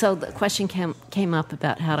 And so the question came up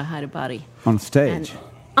about how to hide a body On stage. And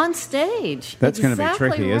on stage. That's going to be Exactly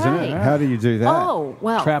tricky, isn't it? right. How do you do that? Oh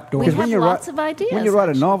well, Trapdoor. we 'Cause have lots of ideas. When you write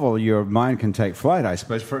a actually. novel, your mind can take flight, I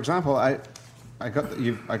suppose. For example, I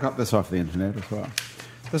got this off the internet as well.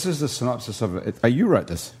 This is the synopsis of it. You wrote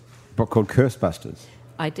this book called Curse-Busters.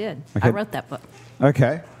 I did. Okay. I wrote that book.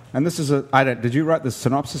 Okay. And this is did you write the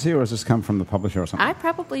synopsis here, or has this come from the publisher or something? I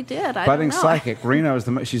probably did. I Budding don't know. psychic, Reno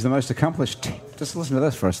she's the most accomplished, just listen to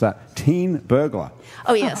this for a start, teen burglar.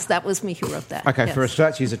 Oh yes, that was me who wrote that. Okay, Yes. for a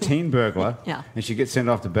start, she's a teen burglar, Yeah. and she gets sent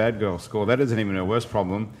off to bad girl school. That isn't even her worst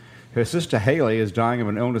problem. Her sister Haley is dying of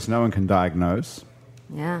an illness no one can diagnose.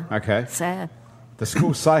 Yeah. Okay. Sad. The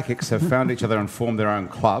school psychics have found each other and formed their own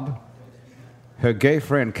club. Her gay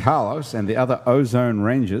friend Carlos and the other Ozone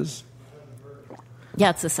Rangers,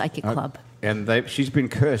 Yeah, it's a psychic club. and she's been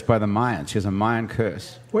cursed by the Mayans. She has a Mayan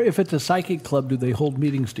curse. Well, if it's a psychic club, do they hold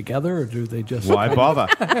meetings together, or do they just? Why bother?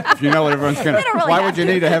 If you know what everyone's going to... don't really Why have would you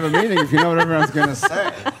to. need to have a meeting if you know what everyone's going to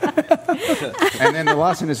say? And then the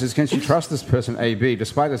last thing is, can she trust this person, AB?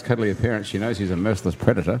 Despite his cuddly appearance, she knows he's a merciless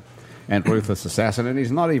predator and ruthless assassin, and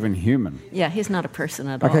he's not even human. Yeah, he's not a person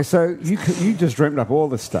at all. Okay, so you just dreamed up all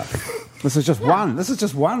this stuff. This is just one. This is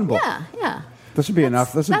just one book. Yeah. This would be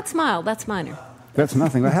enough. That's mild. That's minor. That's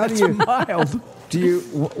nothing. But how do you... Mild.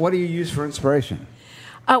 What do you use for inspiration?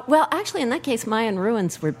 Well, actually, in that case, Mayan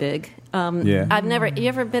ruins were big. Yeah. You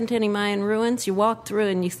ever been to any Mayan ruins? You walk through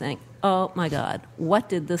and you think, oh my God, what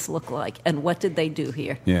did this look like? And what did they do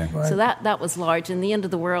here? Yeah. Right. So that was large. And the end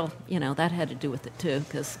of the world, that had to do with it too,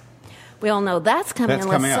 because we all know that's coming That's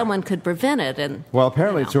unless coming up. someone could prevent it. And Well,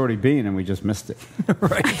 apparently it's already been, and we just missed it.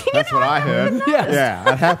 Right. That's what I heard.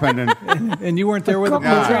 Yeah, it happened, and And you weren't there with the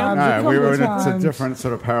Couple of program? times. no, we were in a times. different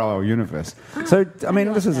sort of parallel universe. So, I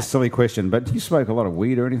mean, this is a silly question, but do you smoke a lot of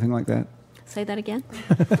weed or anything like that? say that again?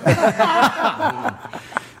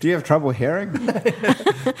 Do you have trouble hearing?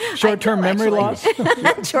 Short-term memory loss?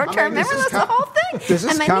 Short-term memory, that's the whole thing. Does this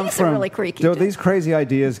and my come knees from? are really creaky. Do too. these crazy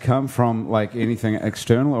ideas come from like anything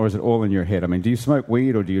external, or is it all in your head? I mean, do you smoke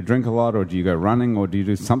weed, or do you drink a lot, or do you go running, or do you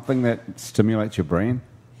do something that stimulates your brain?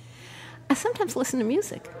 I sometimes listen to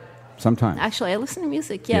music. Sometimes. Actually, I listen to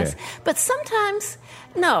music, yes. Yeah. But sometimes,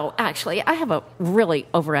 no, actually, I have a really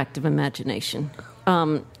overactive imagination.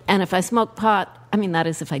 And if I smoke pot, I mean, that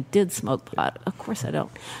is if I did smoke pot. Of course I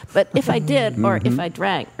don't. But if I did, or if I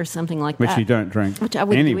drank, or something like Which that. you don't drink Which I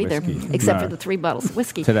wouldn't any do either, whiskey. except No. for the 3 bottles of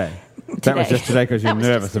whiskey. Today. That was just today because you're That was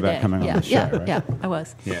nervous just about today. coming yeah, on the show, yeah, right? Yeah, I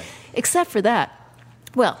was. Yeah. Except for that.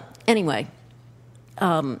 Well, anyway,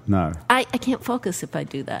 No. I can't focus if I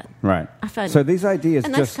do that. Right. I find so these ideas a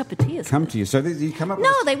nice just cup of tea is come good. to you. So you come up with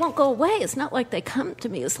No, they won't go away. It's not like they come to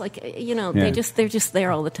me. It's like, Yeah. they're just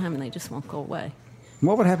there all the time and they just won't go away.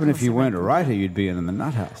 What would happen if you weren't a writer? You'd be in the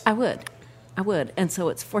nut house. I would. And so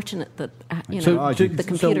it's fortunate that, So, the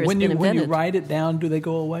computer has when been you invented. write it down, do they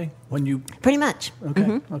go away? When you Pretty much. okay,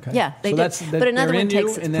 Mhm. okay, Yeah, they so do. that's, that But another they're one in you,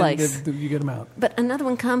 takes its and then place. you get them out. But another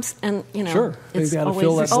one comes and, Sure. They've it's gotta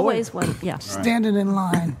fill that void. always one. Yeah. Standing in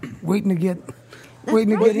line, waiting to get right.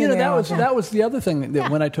 in Well, there. that was the other thing that Yeah.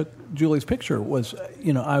 when I took Julie's picture was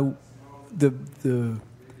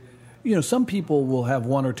some people will have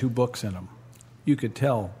 1 or 2 books in them. You could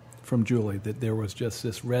tell from Julie that there was just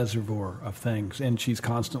this reservoir of things, and she's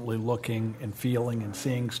constantly looking and feeling and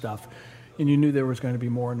seeing stuff, and you knew there was going to be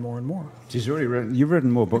more and more and more. She's already written. You've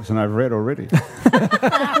written more books than I've read already.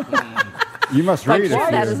 You must read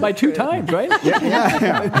it. By 2 times, right?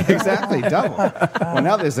 Yeah, exactly, double. Well,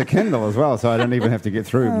 now there's a Kindle as well, so I don't even have to get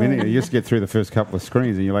through many. You just get through the first couple of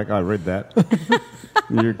screens, and you're like, I read that.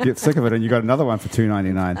 You get sick of it, and you got another one for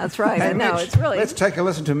 $2.99. That's right. I know. It's really. Let's take a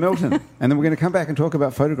listen to Milton, and then we're going to come back and talk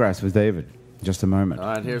about photographs with David in just a moment. All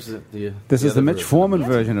right, here's the This is the other Mitch version. Foreman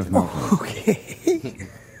version of Milton. Okay.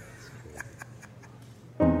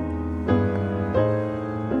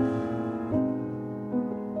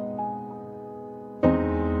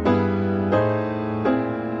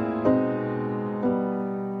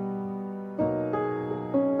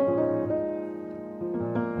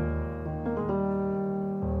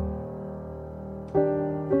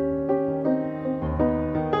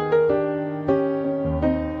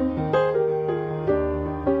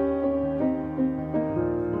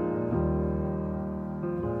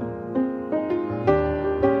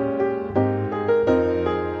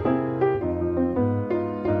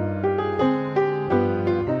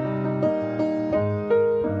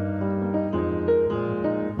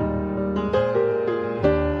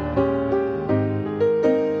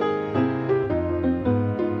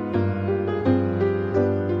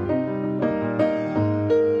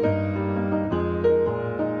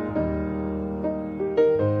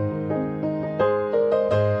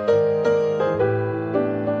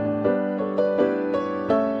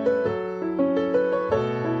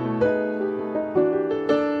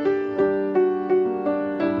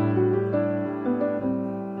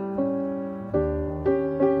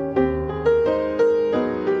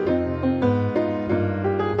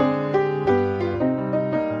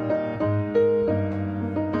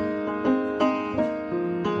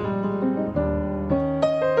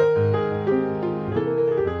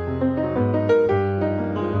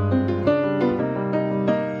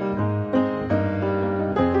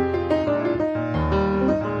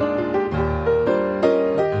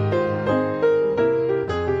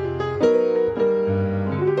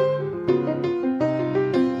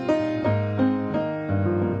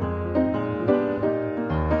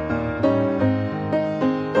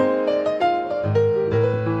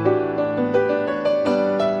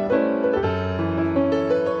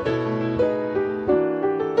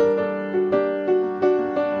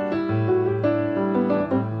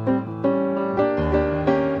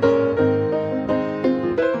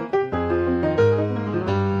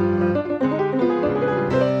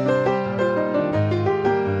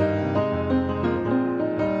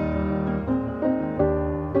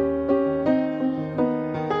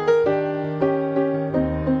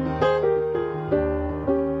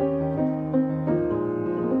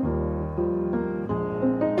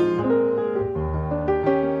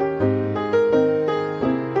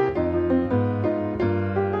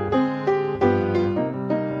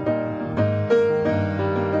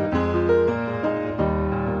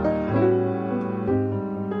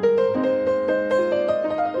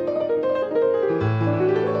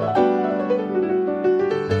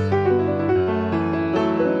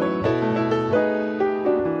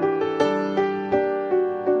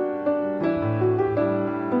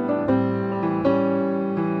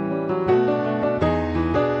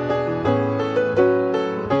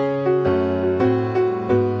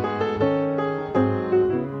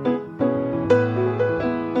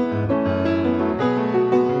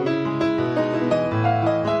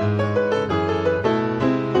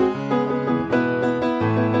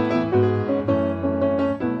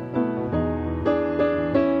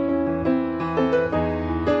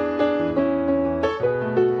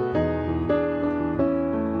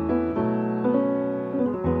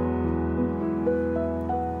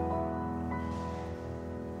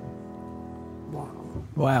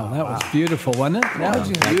 Wow, that was beautiful, wasn't it? That was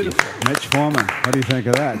beautiful. Mitch Foreman, what do you think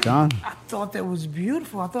of that, John? I thought that was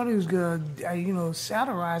beautiful. I thought he was going to,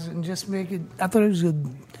 satirize it and just make it. I thought he was going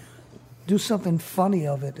to do something funny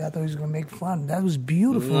of it. I thought he was going to make fun. That was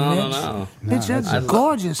beautiful, Mitch. No. Mitch, that's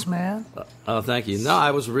gorgeous, man. Oh, thank you. No,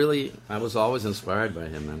 I was always inspired by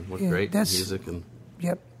him, man. What great music and.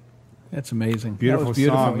 Yep. That's amazing. Beautiful that was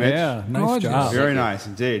beautiful song, Mitch. Yeah, nice Gorgeous. job. Very nice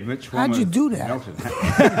indeed. Mitch Foreman. How'd you do that? melted.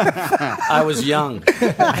 I was young.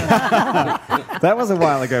 That was a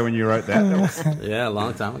while ago when you wrote that. Yeah, a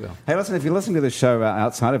long time ago. Hey, listen, if you're listening to this show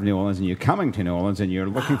outside of New Orleans and you're coming to New Orleans and you're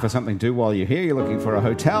looking for something to do while you're here, you're looking for a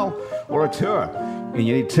hotel or a tour, and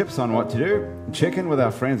you need tips on what to do, check in with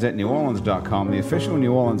our friends at neworleans.com, the official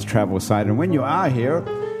New Orleans travel site. And when you are here,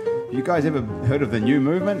 you guys ever heard of the New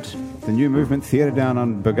Movement? The New Movement Theatre down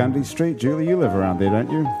on Burgundy Street? Julie, you live around there, don't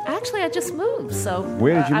you? Actually, I just moved, so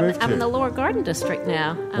Where did you move I'm to? in the Lower Garden District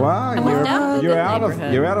now. Wow, I moved out of the you're good out of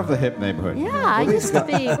neighborhood. you're out of the hip neighborhood. Yeah, I used to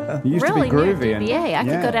be You used to be really near groovy and- DBA. I yeah.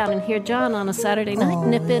 could go down and hear John on a Saturday night,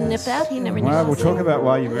 nip in, nip out. He never knew. Well, I we'll was talk here. about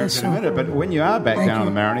why you moved in a minute, but when you are back down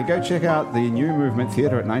on the Marigny, go check out the New Movement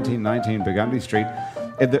Theatre at 1919 Burgundy Street.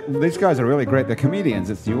 These guys are really great. They're comedians.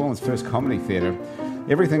 It's New Orleans' first comedy theatre.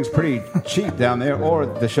 Everything's pretty cheap down there, or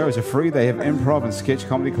the shows are free. They have improv and sketch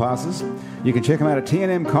comedy classes. You can check them out at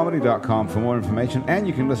tnmcomedy.com for more information, and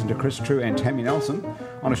you can listen to Chris True and Tammy Nelson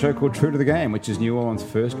on a show called True to the Game, which is New Orleans'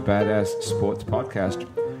 first badass sports podcast.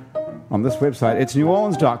 On this website, it's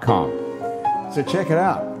neworleans.com. So check it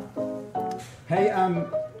out. Hey,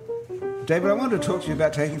 David, I wanted to talk to you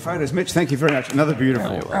about taking photos. Mitch, thank you very much. Another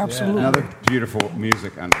beautiful, Absolutely. another beautiful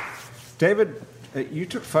music. And David, you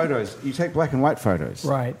took photos. You take black and white photos,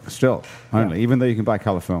 Right. Still, only, even though you can buy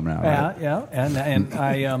color film now. Right? Yeah, and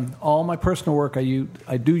I all my personal work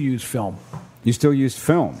I do use film. You still use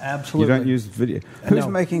film. Absolutely. You don't use video. Who's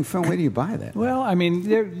No. making film? Where do you buy that? Well, I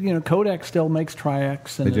mean, Kodak still makes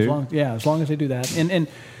Tri-X, and They do? as long as they do that, and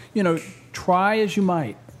try as you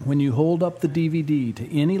might, when you hold up the DVD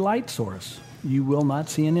to any light source, you will not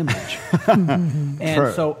see an image. And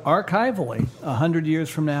True. so, archivally, 100 years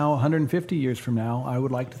from now, 150 years from now, I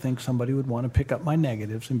would like to think somebody would want to pick up my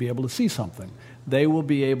negatives and be able to see something. They will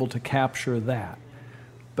be able to capture that,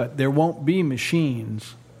 but there won't be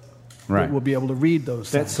machines. Right. That will be able to read those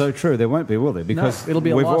things. That's so true. There won't be, will there? Because it'll be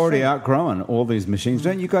a we've lost already thing. outgrown all these machines.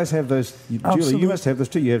 Don't you guys have those? Julie, Absolutely. you must have those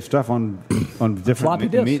too. You have stuff on different Floppy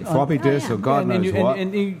disks. floppy Oh, disks yeah. or God and knows what.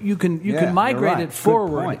 And you can Yeah, you're migrate right. it Good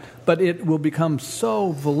forward, point. but it will become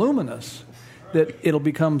so voluminous that it'll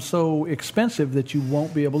become so expensive that you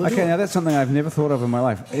won't be able to do Okay, it. now that's something I've never thought of in my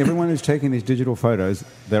life. Everyone who's taking these digital photos,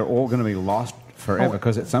 they're all going to be lost forever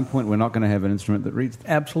because at some point we're not going to have an instrument that reads them.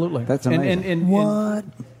 Absolutely. That's And- amazing. and What?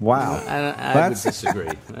 Wow. I would disagree.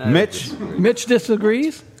 I would Mitch? disagree. Mitch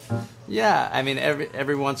disagrees? Yeah, I mean,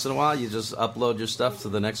 every once in a while, you just upload your stuff to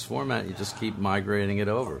the next format. You just keep migrating it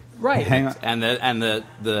over, Right. Hang on. and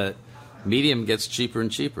the medium gets cheaper and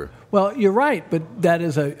cheaper. Well, you're right, but that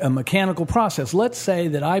is a mechanical process. Let's say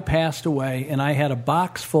that I passed away and I had a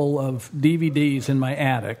box full of DVDs in my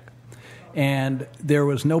attic, and there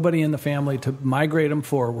was nobody in the family to migrate them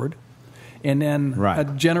forward. And then Right. a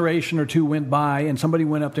generation or two went by, and somebody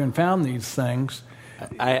went up there and found these things.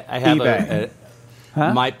 I have eBay.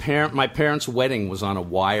 Huh? my parents' wedding was on a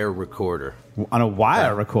wire recorder. On a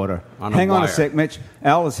wire recorder. On a Hang on a wire. sec, Mitch.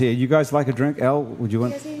 Al is here. You guys like a drink? Al, would you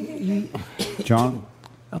want? John?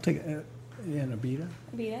 I'll take a Abita.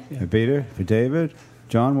 A beater for David?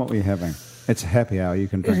 John, what were you having? It's a happy hour. You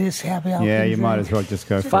can It drink. is happy hour. Yeah, Can you might drink. as well just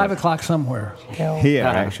go for 5 it. o'clock somewhere. Hell, Here,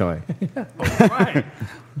 actually.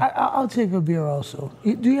 I'll take a beer also.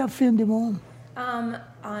 Do you have Fin de Mon?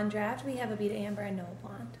 On draft, we have a Beta Amber and Noble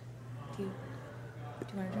Blonde. Do you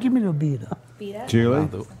want to Give me the beer. Beta? Julie?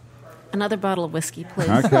 Another bottle of whiskey, please.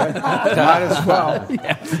 Okay. Might as well.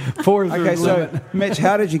 Four is Okay, the limit. so, Mitch,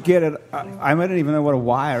 how did you get it? I don't even know what a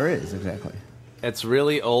wire is exactly. It's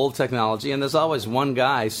really old technology, and there's always one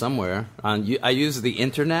guy somewhere. I use the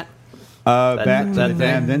internet. Back to that the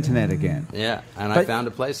damned thing. internet again. Yeah, and I But- found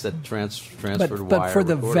a place that transferred wire. But for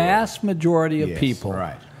the recorder. vast majority of Yes, people,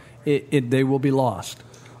 right. they will be lost.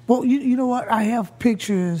 Well, you know what? I have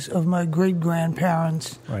pictures of my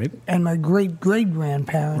great-grandparents Right. and my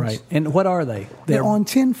great-great-grandparents. Right. And what are they? They're on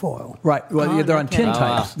tinfoil. Right. Well, yeah, they're on tin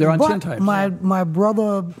types. They're on but tin types. My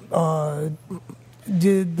brother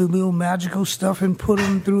did the little magical stuff and put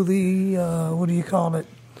them through the, what do you call it?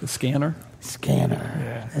 The scanner. Scanner.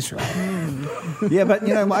 Yeah. That's right. Yeah, but,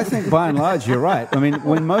 I think by and large you're right. I mean,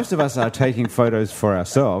 when most of us are taking photos for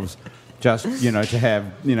ourselves, just, to have,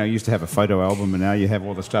 you used to have a photo album and now you have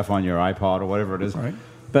all the stuff on your iPod or whatever it is. Right.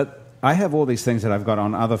 But I have all these things that I've got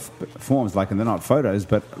on other forms, like, and they're not photos,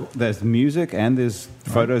 but there's music and there's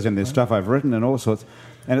photos and there's stuff I've written and all sorts.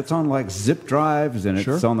 And it's on like zip drives and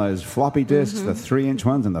it's on those floppy disks, the 3-inch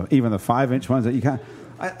ones and even the 5-inch ones that you can't.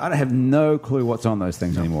 I have no clue what's on those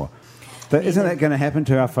things anymore. Isn't that going to happen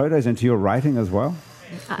to our photos and to your writing as well?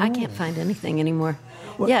 I can't find anything anymore.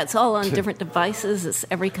 Yeah, it's all on different devices. It's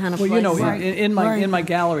every kind of place. Well, in my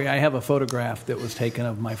gallery, I have a photograph that was taken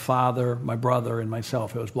of my father, my brother, and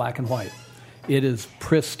myself. It was black and white. It is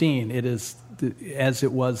pristine. It is as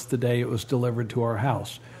it was the day it was delivered to our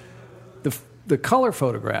house. The color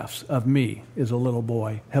photographs of me as a little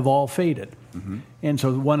boy have all faded. Mm-hmm. And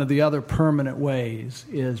so one of the other permanent ways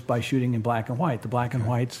is by shooting in black and white. The black and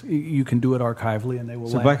whites, you can do it archivally and they will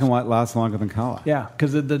last. So black and white lasts longer than color? Yeah,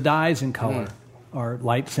 because the dyes in color are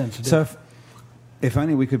light sensitive. So if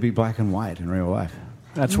only we could be black and white in real life.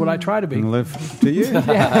 That's what I try to be. And live. Do you?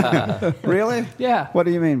 Yeah. Really? Yeah. What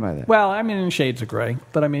do you mean by that? Well, I mean in shades of gray,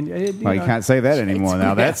 but I mean... you can't say that anymore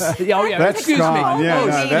now. That's oh, yeah, that's excuse gone. me. Yeah,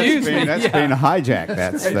 that's been hijacked.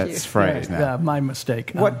 That's phrase now. My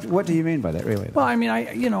mistake. What do you mean by that, really? Well, I mean,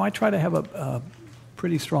 I try to have a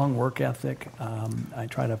pretty strong work ethic. I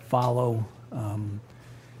try to follow...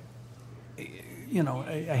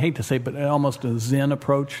 I hate to say, but almost a Zen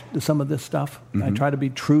approach to some of this stuff. Mm-hmm. I try to be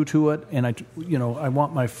true to it, and I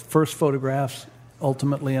want my first photographs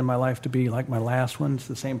ultimately in my life to be like my last ones,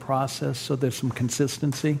 the same process, so there's some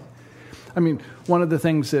consistency. I mean, one of the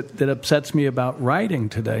things that upsets me about writing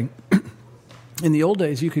today, in the old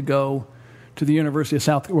days, you could go to the University of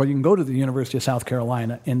South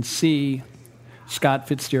Carolina and see Scott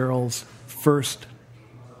Fitzgerald's first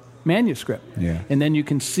manuscript. Yeah. And then you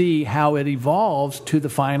can see how it evolves to the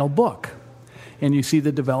final book. And you see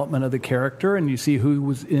the development of the character, and you see who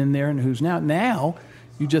was in there and who's not. Now,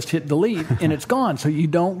 you just hit delete, and it's gone. So you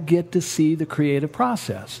don't get to see the creative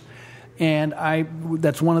process. And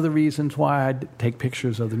that's one of the reasons why I take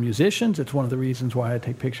pictures of the musicians. It's one of the reasons why I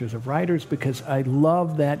take pictures of writers, because I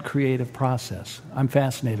love that creative process. I'm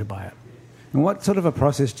fascinated by it. And what sort of a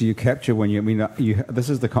process do you capture when this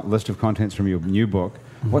is the list of contents from your new book.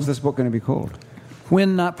 Mm-hmm. What's this book going to be called?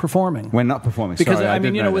 When Not Performing. When Not Performing. Because, Sorry,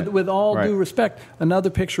 with all due respect, another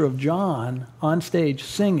picture of John on stage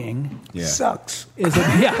singing sucks.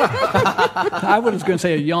 I was going to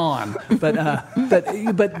say a yawn, but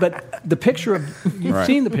the picture of you've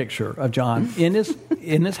seen the picture of John in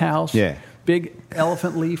his house. Yeah. Big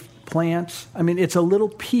elephant leaf plants. I mean, it's a little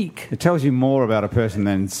peek. It tells you more about a person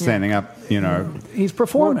than standing up. He's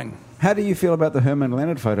performing. How do you feel about the Herman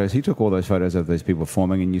Leonard photos? He took all those photos of those people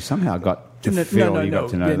performing, and you somehow got to got to know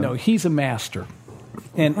them. No, he's a master,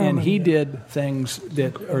 and he did things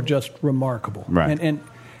that are just remarkable. Right. And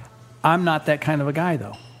I'm not that kind of a guy,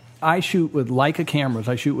 though. I shoot with Leica cameras.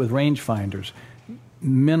 I shoot with rangefinders.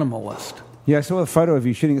 Minimalist. Yeah, I saw a photo of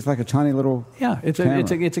you shooting. It's like a tiny little it's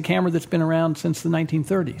a camera that's been around since the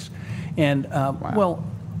 1930s, and wow. Well,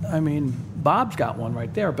 I mean, Bob's got one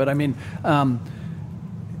right there, but I mean.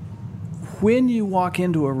 When you walk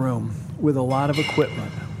into a room with a lot of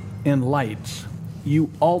equipment and lights, you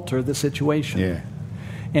alter the situation. Yeah.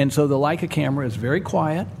 And so the Leica camera is very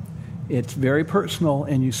quiet, it's very personal,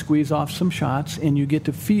 and you squeeze off some shots, and you get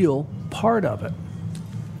to feel part of it.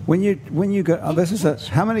 When you go,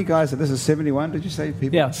 how many guys? This is 71. Did you say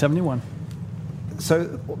people? Yeah, 71.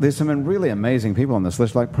 So there's some really amazing people on this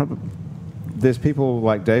list. There's people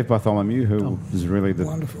like Dave Bartholomew, who is really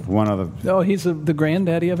one of the... Oh, he's the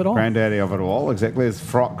granddaddy of it all. Granddaddy of it all, exactly. There's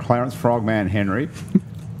Clarence Frogman Henry.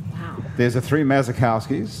 Wow. There's the three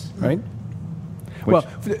Mazurkowskis. Right. Well,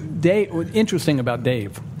 Dave, interesting about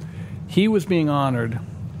Dave, he was being honored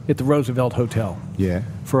at the Roosevelt Hotel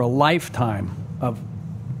for a lifetime of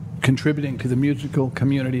contributing to the musical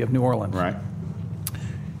community of New Orleans. Right.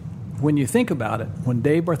 When you think about it, when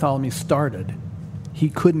Dave Bartholomew started... He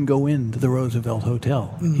couldn't go into the Roosevelt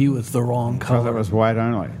Hotel. Mm-hmm. He was the wrong color. So that was white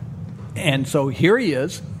only. And so here he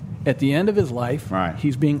is, at the end of his life. Right.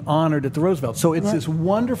 He's being honored at the Roosevelt. So it's this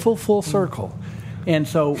wonderful full circle. And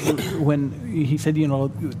so when he said,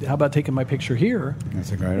 how about taking my picture here?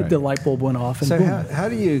 That's a great idea. The light bulb went off. And so boom. how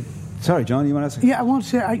do you... Sorry, John, you want to say? Yeah, I want to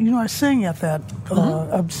say, I sang at that.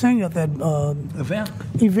 I sang at that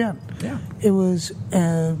event. Yeah. It was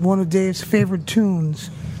one of Dave's favorite tunes.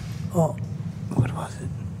 What was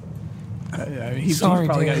it? He's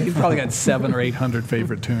probably got 700 or 800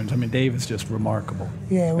 favorite tunes. I mean, Dave is just remarkable.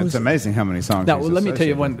 Yeah, it's amazing how many songs. Now, let me tell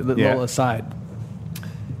you one little aside.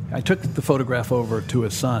 I took the photograph over to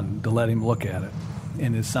his son to let him look at it,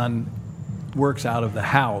 and his son works out of the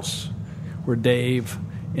house where Dave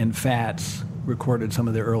and Fats recorded some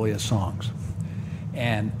of their earliest songs,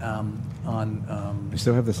 and You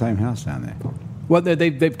still have the same house down there. Well,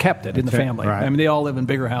 they've kept it in the Okay, family. right. I mean, they all live in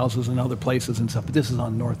bigger houses and other places and stuff, but this is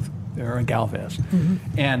on North, or in Galvez.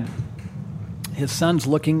 And his son's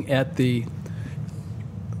looking at the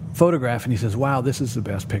photograph, and he says, wow, this is the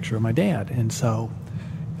best picture of my dad. And so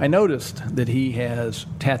I noticed that he has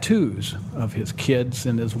tattoos of his kids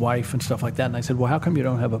and his wife and stuff like that. And I said, well, how come you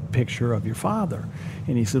don't have a picture of your father?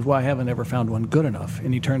 And he said, well, I haven't ever found one good enough.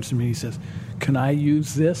 And he turns to me and he says, can I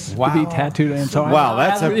use this to be tattooed? And so Wow,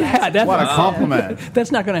 that's what a compliment.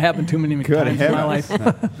 That's not going to happen too many Good times in my life.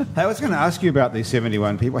 heavens. Hey, I was going to ask you about these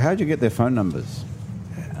 71 people. How did you get their phone numbers?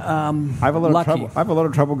 I have a lot lucky. of trouble. I have a lot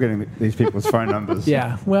of trouble getting these people's phone numbers.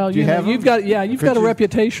 Yeah, well, Do you have them? you've got a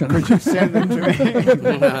reputation. Could you send them to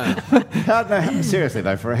me? Seriously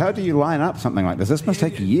though, how do you line up something like this? This must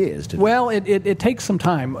take years to do. Well, it takes some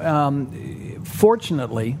time.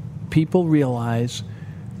 Fortunately, people realize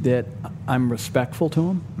that I'm respectful to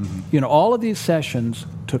them. Mm-hmm. All of these sessions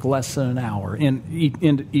took less than an hour in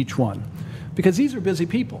each one, because these are busy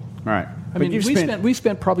people. Right. I mean, we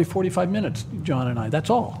spent probably 45 minutes, John and I. That's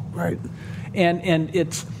all. Right. And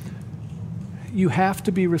it's, you have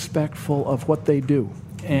to be respectful of what they do,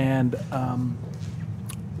 and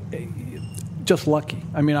just lucky.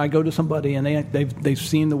 I mean, I go to somebody and they've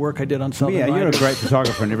seen the work I did on Southern Yeah, you're a Riders. great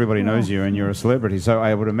photographer and everybody knows you and you're a celebrity. So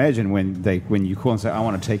I would imagine when you call and say, I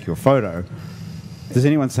want to take your photo, does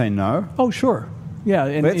anyone say no? Oh, sure. Yeah.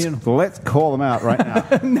 And, Let's call them out right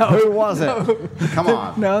now. No. Who was it? Come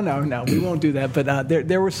on. No, we won't do that. But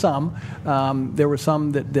there were some. There were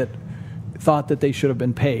some that thought that they should have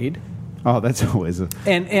been paid. Oh, that's always a...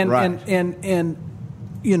 And right.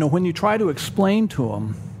 when you try to explain to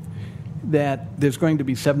them that there's going to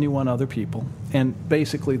be 71 other people, and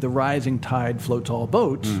basically the rising tide floats all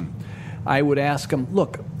boats, I would ask them,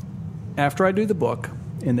 look, after I do the book,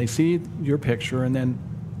 and they see your picture, and then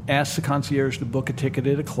ask the concierge to book a ticket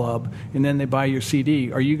at a club, and then they buy your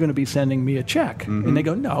CD, are you going to be sending me a check? And they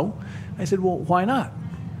go, no. I said, well, why not?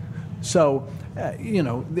 So,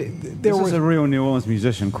 This is a real New Orleans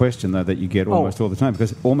musician question, though, that you get almost all the time,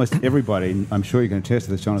 because almost everybody, I'm sure you can attest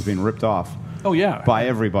to this, John, has been ripped off. Oh, yeah. By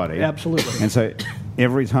everybody. Absolutely. And so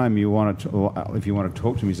every time you want to, if you want to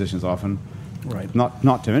talk to musicians often, right,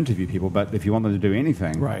 not to interview people, but if you want them to do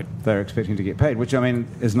anything, right, they're expecting to get paid, which, I mean,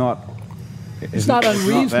 is not... It's not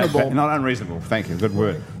unreasonable. Not unreasonable. Thank you. Good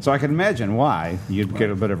word. So I can imagine why you'd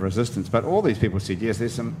get a bit of resistance. But all these people said yes.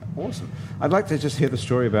 There's some awesome. I'd like to just hear the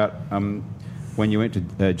story about when you went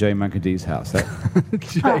to Jay Munkadee's house.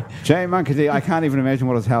 Jay Munkadee. I can't even imagine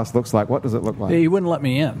what his house looks like. What does it look like? He wouldn't let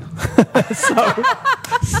me in.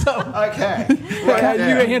 so okay. Right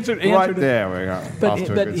you answered right it. There we go.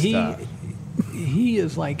 But he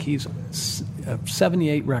is like he's a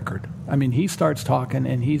 78 record. I mean, he starts talking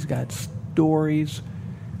and he's got stories,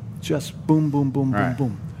 just boom, boom, boom, right.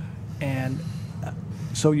 boom, boom. And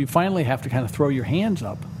so you finally have to kind of throw your hands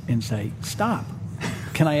up and say, stop.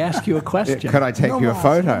 Can I ask you a question? Could I take your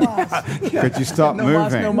photo? Could you stop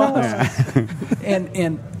moving? No mas.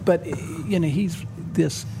 But he's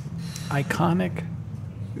this iconic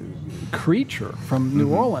creature from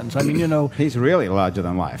New Orleans. I mean, he's really larger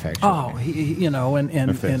than life, actually. Oh,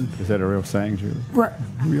 Is that a real saying, Julie? Right.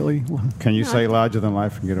 Really? Can you say larger than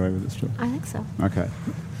life and get away with it still? I think so. Okay.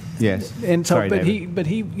 Yes. And so, Sorry, but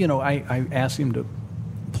he, I asked him to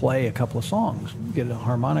play a couple of songs, get a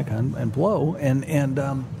harmonica and blow, and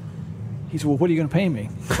he said, well, what are you going to pay me?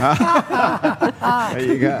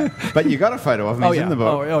 There you go. But you got a photo of him. He's in the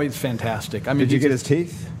book. Oh, he's fantastic. I mean, did you get his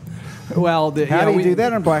teeth? Well, how do you do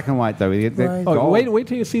that in black and white, though? Wait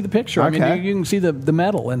till you see the picture. Okay. I mean, you can see the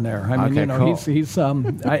metal in there. I mean, cool. he's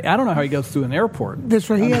I don't know how he goes through an airport. That's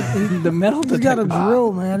right. The metal. He's got a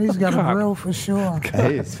drill, man. He's got a drill for sure.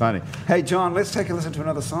 Hey, it's funny. Hey, John, let's take a listen to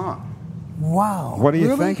another song. Wow. What are you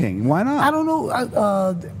really? thinking? Why not? I don't know.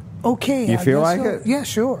 Okay. You feel like so. it? Yeah,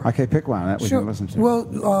 sure. Okay, pick one that we can listen to. Well,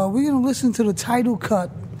 we're going to listen to the title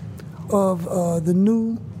cut of the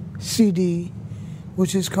new CD,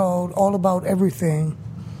 which is called All About Everything.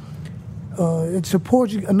 It's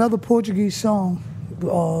another Portuguese song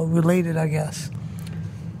related, I guess.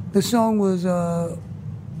 The song was, I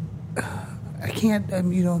can't,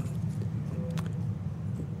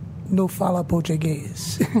 no fala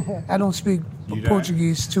Portuguese. I don't speak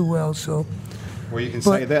Portuguese too well, so. Well, you can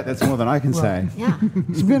say that. That's more than I can say. Yeah.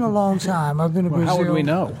 It's been a long time. I've been to Brazil. How would we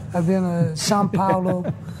know? I've been to Sao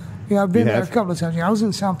Paulo. Yeah, I've been there a couple of times. I was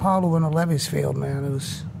in Sao Paulo in a levees field, man. It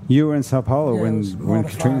was. You were in Sao Paulo when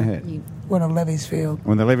mortifying. Katrina hit. When a levees failed.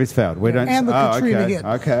 When the levees failed. And the Katrina hit.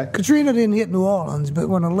 Okay. Katrina didn't hit New Orleans, but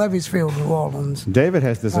when the levees failed New Orleans. David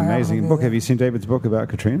has this amazing book. that. Have you seen David's book about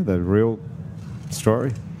Katrina, the real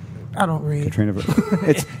story? I don't read. Katrina.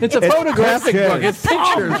 It's a photographic book. It's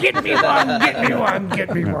pictures. Get me one.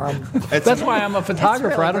 That's why I'm a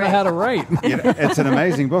photographer. really I don't know how to write. It's an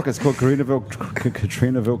amazing book. It's called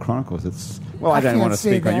Katrinaville Chronicles. I don't can't want to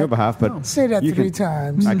say speak on that. your behalf, but Say that you 3 can-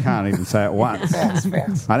 times. I can't even say it once.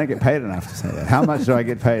 Fast. I don't get paid enough to say that. How much do I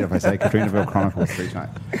get paid if I say Katrinaville Chronicles 3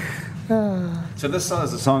 times? So this song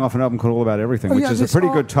is a song off an album called All About Everything, which is a this pretty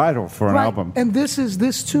all- good title for an right. album. And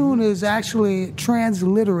this tune is actually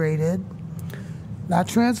transliterated, not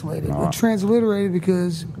translated, but transliterated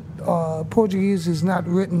because Portuguese is not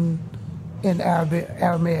written in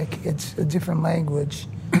Aramaic. It's a different language.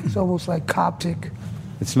 It's almost like Coptic.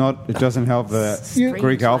 It's not. It doesn't have the Strange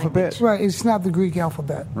Greek alphabet. Right, it's not the Greek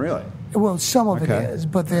alphabet. Really? Well, some of Okay. it is,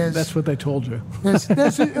 but there's That's what they told you. it's Do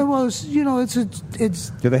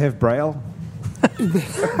they have Braille?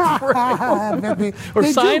 Or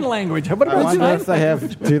they sign do. language. What I about wonder sign if they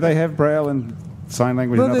have. Do they have Braille and sign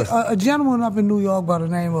language? Well, and other a gentleman up in New York by the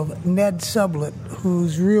name of Ned Sublett,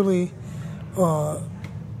 who's really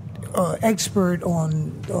expert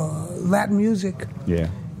on Latin music Yeah.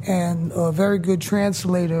 and a very good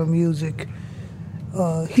translator of music.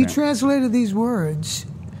 He translated these words,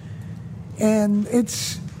 and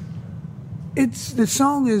it's the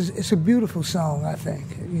song it's a beautiful song. I think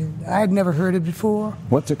I had never heard it before.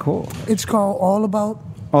 What's it called? It's called All About.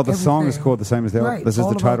 Oh, the song is Everything. called the same as the Right. This is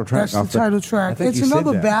All the title About- track. That's the after- title I track. think It's you said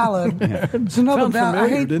another that. ballad. It's another Sounds ballad.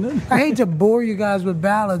 familiar, didn't it? I hate to bore you guys with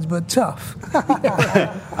ballads, but tough.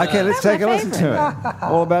 Okay, let's take a listen to it.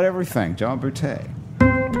 All About Everything, John Boutte.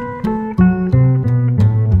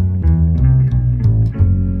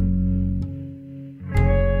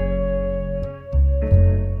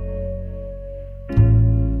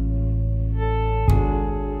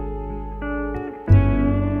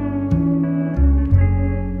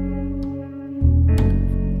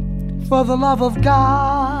 For the love of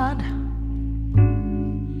God,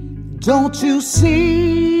 don't you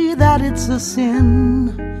see that it's a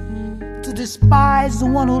sin to despise the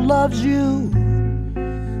one who loves you?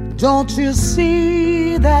 Don't you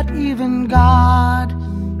see that even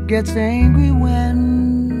God gets angry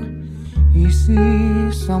when he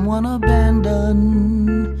sees someone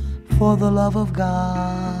abandoned for the love of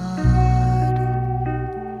God?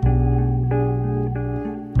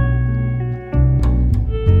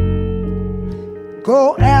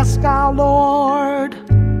 Go ask our Lord,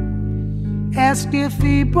 ask if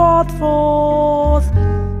he brought forth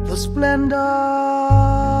the splendor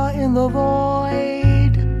in the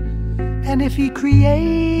void, and if he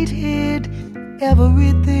created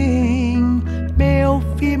everything, male,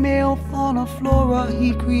 female, fauna, flora,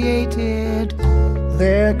 he created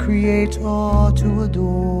their creator to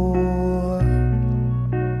adore.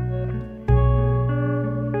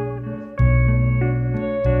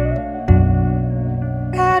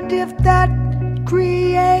 And if that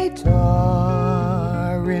creator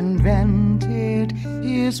invented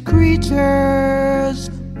his creatures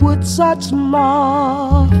with such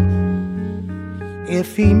love,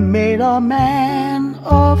 if he made a man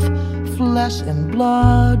of flesh and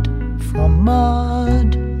blood from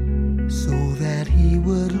mud, so that he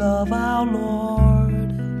would love our Lord.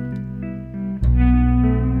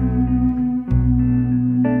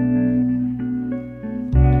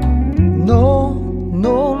 No,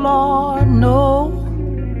 no, Lord, no,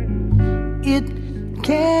 it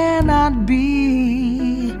cannot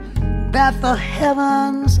be that the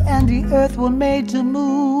heavens and the earth were made to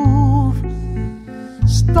move,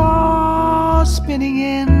 stars spinning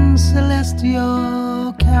in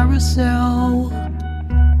celestial carousel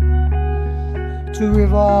to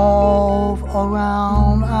revolve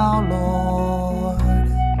around our Lord.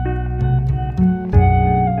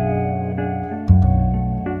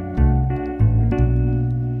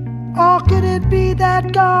 Or could it be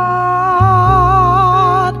that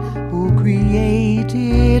God, who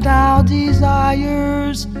created our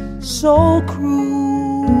desires so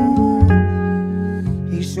cruel,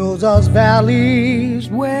 he shows us valleys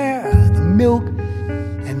where the milk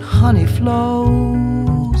and honey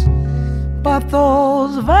flows, but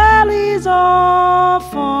those valleys are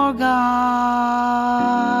forgot.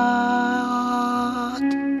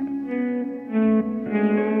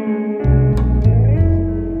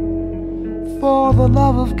 For the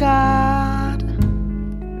love of God,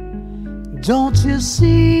 don't you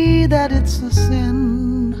see that it's a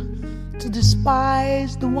sin to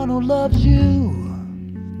despise the one who loves you?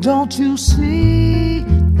 Don't you see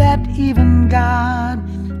that even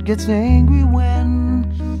God gets angry when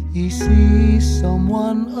he sees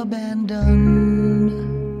someone abandoned?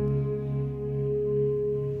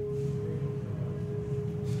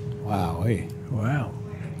 Wow.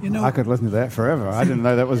 I could listen to that forever. I didn't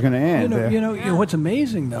know that was going to end. You know, what's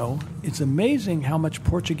amazing, though, it's amazing how much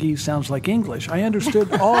Portuguese sounds like English. I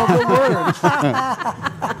understood all the words.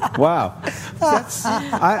 Wow.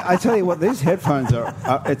 I tell you what, these headphones are,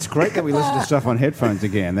 it's great that we listen to stuff on headphones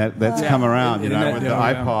again. That's come around, with the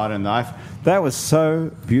iPod and the iPhone. That was so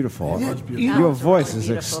beautiful. Your voice is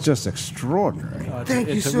just extraordinary. Thank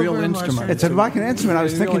you It's so a real very much, instrument. sir. It's like an instrument. I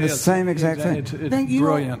was It thinking really the is. same exact thing. It's Thank you.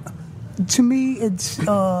 brilliant. To me, it's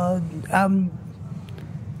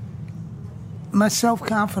my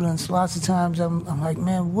self-confidence. Lots of times, I'm like,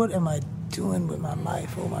 man, what am I doing with my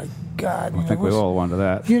life? Oh my God! I think we all wonder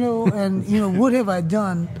that. What have I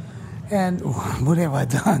done? And what have I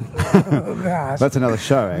done? Oh, gosh. That's another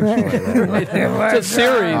show, actually. It's a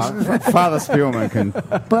series. Father Spielman can.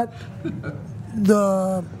 But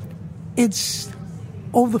it's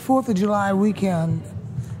over the 4th of July weekend.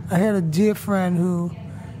 I had a dear friend who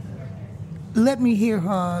let me hear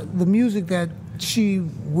the music that she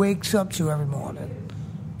wakes up to every morning,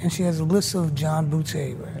 and she has a list of John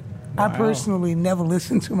Boutté. Right? I personally never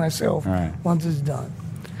listen to myself once it's done,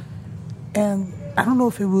 and I don't know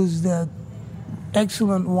if it was the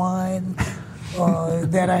excellent wine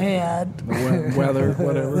that I had, The weather,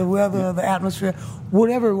 whatever. the weather, the atmosphere,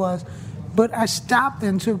 whatever it was. But I stopped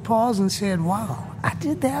and took pause and said, "Wow, I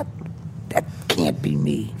did that. That can't be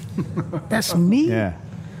me. That's me." Yeah.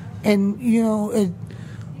 And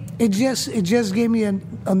it just gave me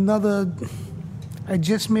another. It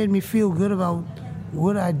just made me feel good about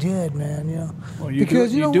what I did, man. Well, you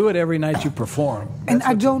do it every night you perform. And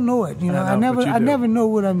I don't know it. I never know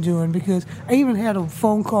what I'm doing, because I even had a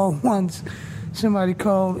phone call once. Somebody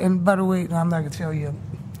called, and by the way, I'm not gonna tell you.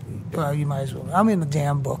 Well, you might as well. I'm in the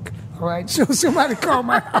damn book. All right. So somebody called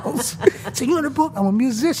my house. So you in the book? I'm a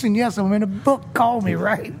musician. Yes, I'm in the book. Call me,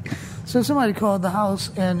 right? So somebody called the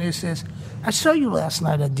house, and it says, "I saw you last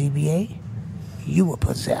night at DBA. You were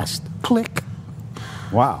possessed." Click.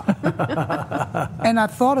 Wow. And I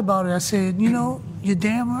thought about it. I said, you're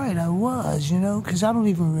damn right, I was, because I don't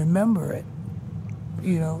even remember it,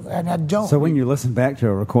 and I don't. So when you listen back to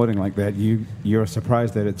a recording like that, you're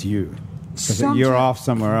surprised that it's you. Because you're off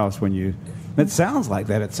somewhere else when you... It sounds like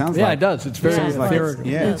that. It sounds like... Yeah, it does. It's very etherical.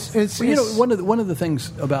 One of the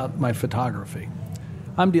things about my photography,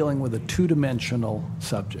 I'm dealing with a two-dimensional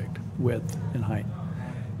subject, width and height.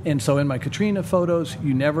 And so in my Katrina photos,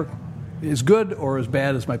 you never... as good or as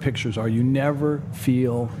bad as my pictures are, you never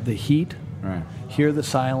feel the heat, hear the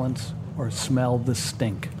silence, or smell the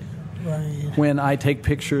stink. Right. When I take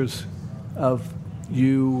pictures of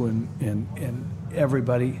you and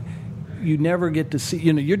everybody, you never get to see,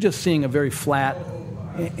 you're just seeing a very flat,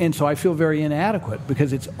 and so I feel very inadequate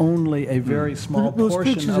because it's only a very small Those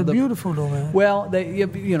portion pictures of are beautiful, though, man. Well,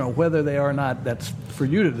 whether they are or not, that's for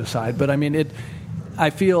you to decide. But I mean,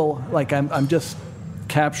 I feel like I'm just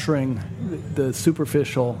capturing the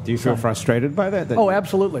superficial. Do you feel frustrated by that? Oh,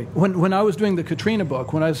 absolutely. When I was doing the Katrina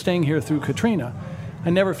book, when I was staying here through Katrina, I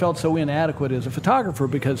never felt so inadequate as a photographer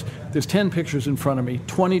because there's 10 pictures in front of me,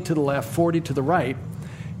 20 to the left, 40 to the right,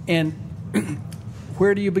 and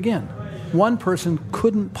where do you begin? One person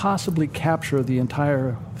couldn't possibly capture the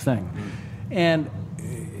entire thing. And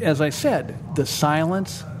as I said, the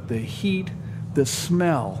silence, the heat, the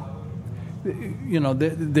smell,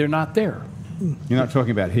 they're not there. You're not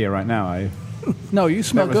talking about here right now, are you? No, you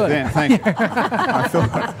smell That was good. then. Thank you.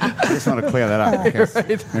 I just want to clear that up.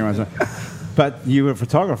 Right. But you're a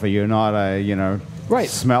photographer. You're not a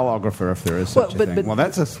smellographer, if there is such a thing. Well,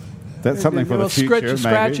 that's something for the future.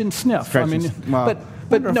 Scratch and sniff. Scratch but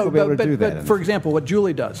for example, what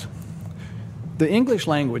Julie does, the English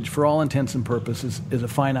language, for all intents and purposes, is a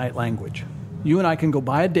finite language. You and I can go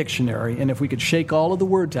buy a dictionary, and if we could shake all of the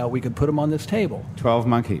words out, we could put them on this table. 12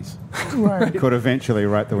 monkeys Right. could eventually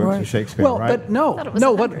write the words of Shakespeare, Well, right? but no, I thought it was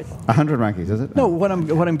no. 100. 100 monkeys, is it? No, what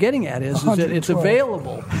I'm getting at is that it's 112.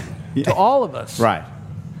 available to all of us. Right.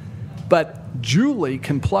 But Julie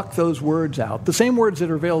can pluck those words out, the same words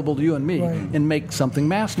that are available to you and me, and make something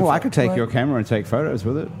masterful. Well, I could take your camera and take photos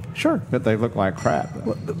with it. Sure. But they look like crap.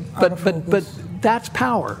 But that's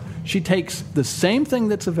power. She takes the same thing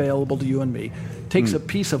that's available to you and me, takes a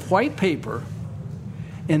piece of white paper,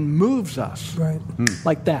 and moves us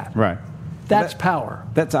like that. Right. That's power.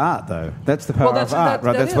 That's art, though. That's the power of art,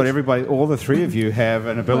 right? That's what everybody, all the three of you have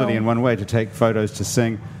an ability in one way to take photos, to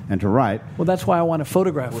sing, and to write. Well, that's why I want to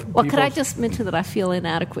photograph. Well, could I just mention that I feel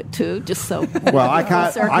inadequate too, just so. Well, I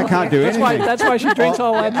can't do anything. That's why she drinks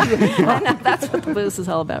all that. I know, that's what the booze is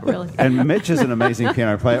all about, really. And Mitch is an amazing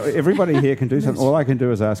piano player. Everybody here can do something. All I can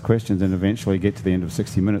do is ask questions and eventually get to the end of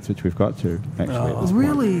 60 Minutes, which we've got to, actually.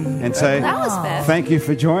 Really? And say, That was fast. thank you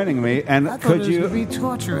for joining me. And I thought could it was you... going to be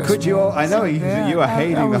torturous. Could you all... I know you are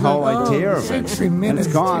hating the whole idea of it. 60 And minutes.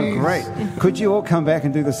 it's gone geez. great. Could you all come back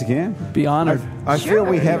and do this again? Be honored. I feel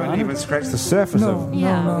we haven't even scratched the surface of...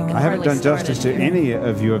 Yeah, we can I haven't hardly done justice start to it. any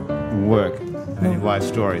of your work and your life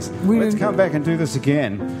stories. Let's come back and do this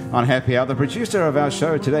again on Happy Hour. The producer of our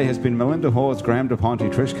show today has been Melinda Hawes, Graham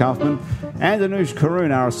DePonte, Trish Kaufman, and Anush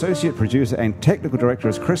Karoon. Our associate producer and technical director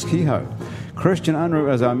is Chris Kehoe. Christian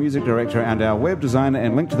Unruh is our music director, and our web designer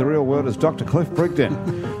and link to the real world is Dr. Cliff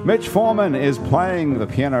Brigden. Mitch Foreman is playing the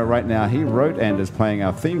piano right now. He wrote and is playing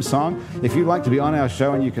our theme song. If you'd like to be on our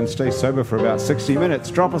show and you can stay sober for about 60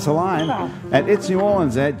 minutes, drop us a line at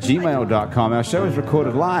itsneworleans@gmail.com. Our show is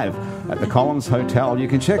recorded live at the Columns Hotel. You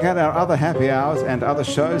can check out our other happy hours and other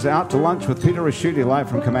shows. Out to Lunch with Peter Raschuti live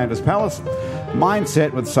from Commander's Palace.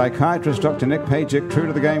 Mindset with psychiatrist Dr. Nick Pajic. True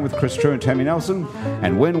to the Game with Chris True and Tammy Nelson.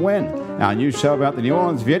 And Win Win, our new show about the New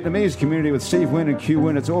Orleans Vietnamese community with Steve Wynn and Q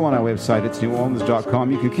Wynn. It's all on our website,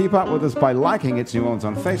 itsneworleans.com. You can keep up with us by liking It's New Orleans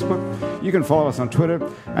on Facebook. You can follow us on Twitter,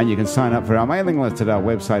 and you can sign up for our mailing list at our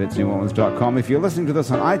website, itsneworleans.com. If you're listening to this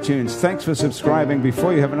on iTunes, thanks for subscribing.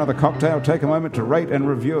 Before you have another cocktail, take a moment to rate and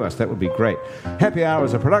review us. That would be great. Happy Hour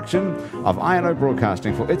is a production of INO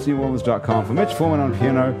Broadcasting for itsneworleans.com. For Mitch Foreman on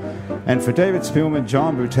piano, and for David Spielman,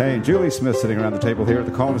 John Boutte, and Julie Smith sitting around the table here at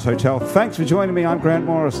the Columns Hotel. Thanks for joining me. I'm Grant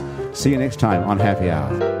Morris. See you next time on Happy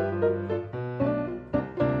Hour.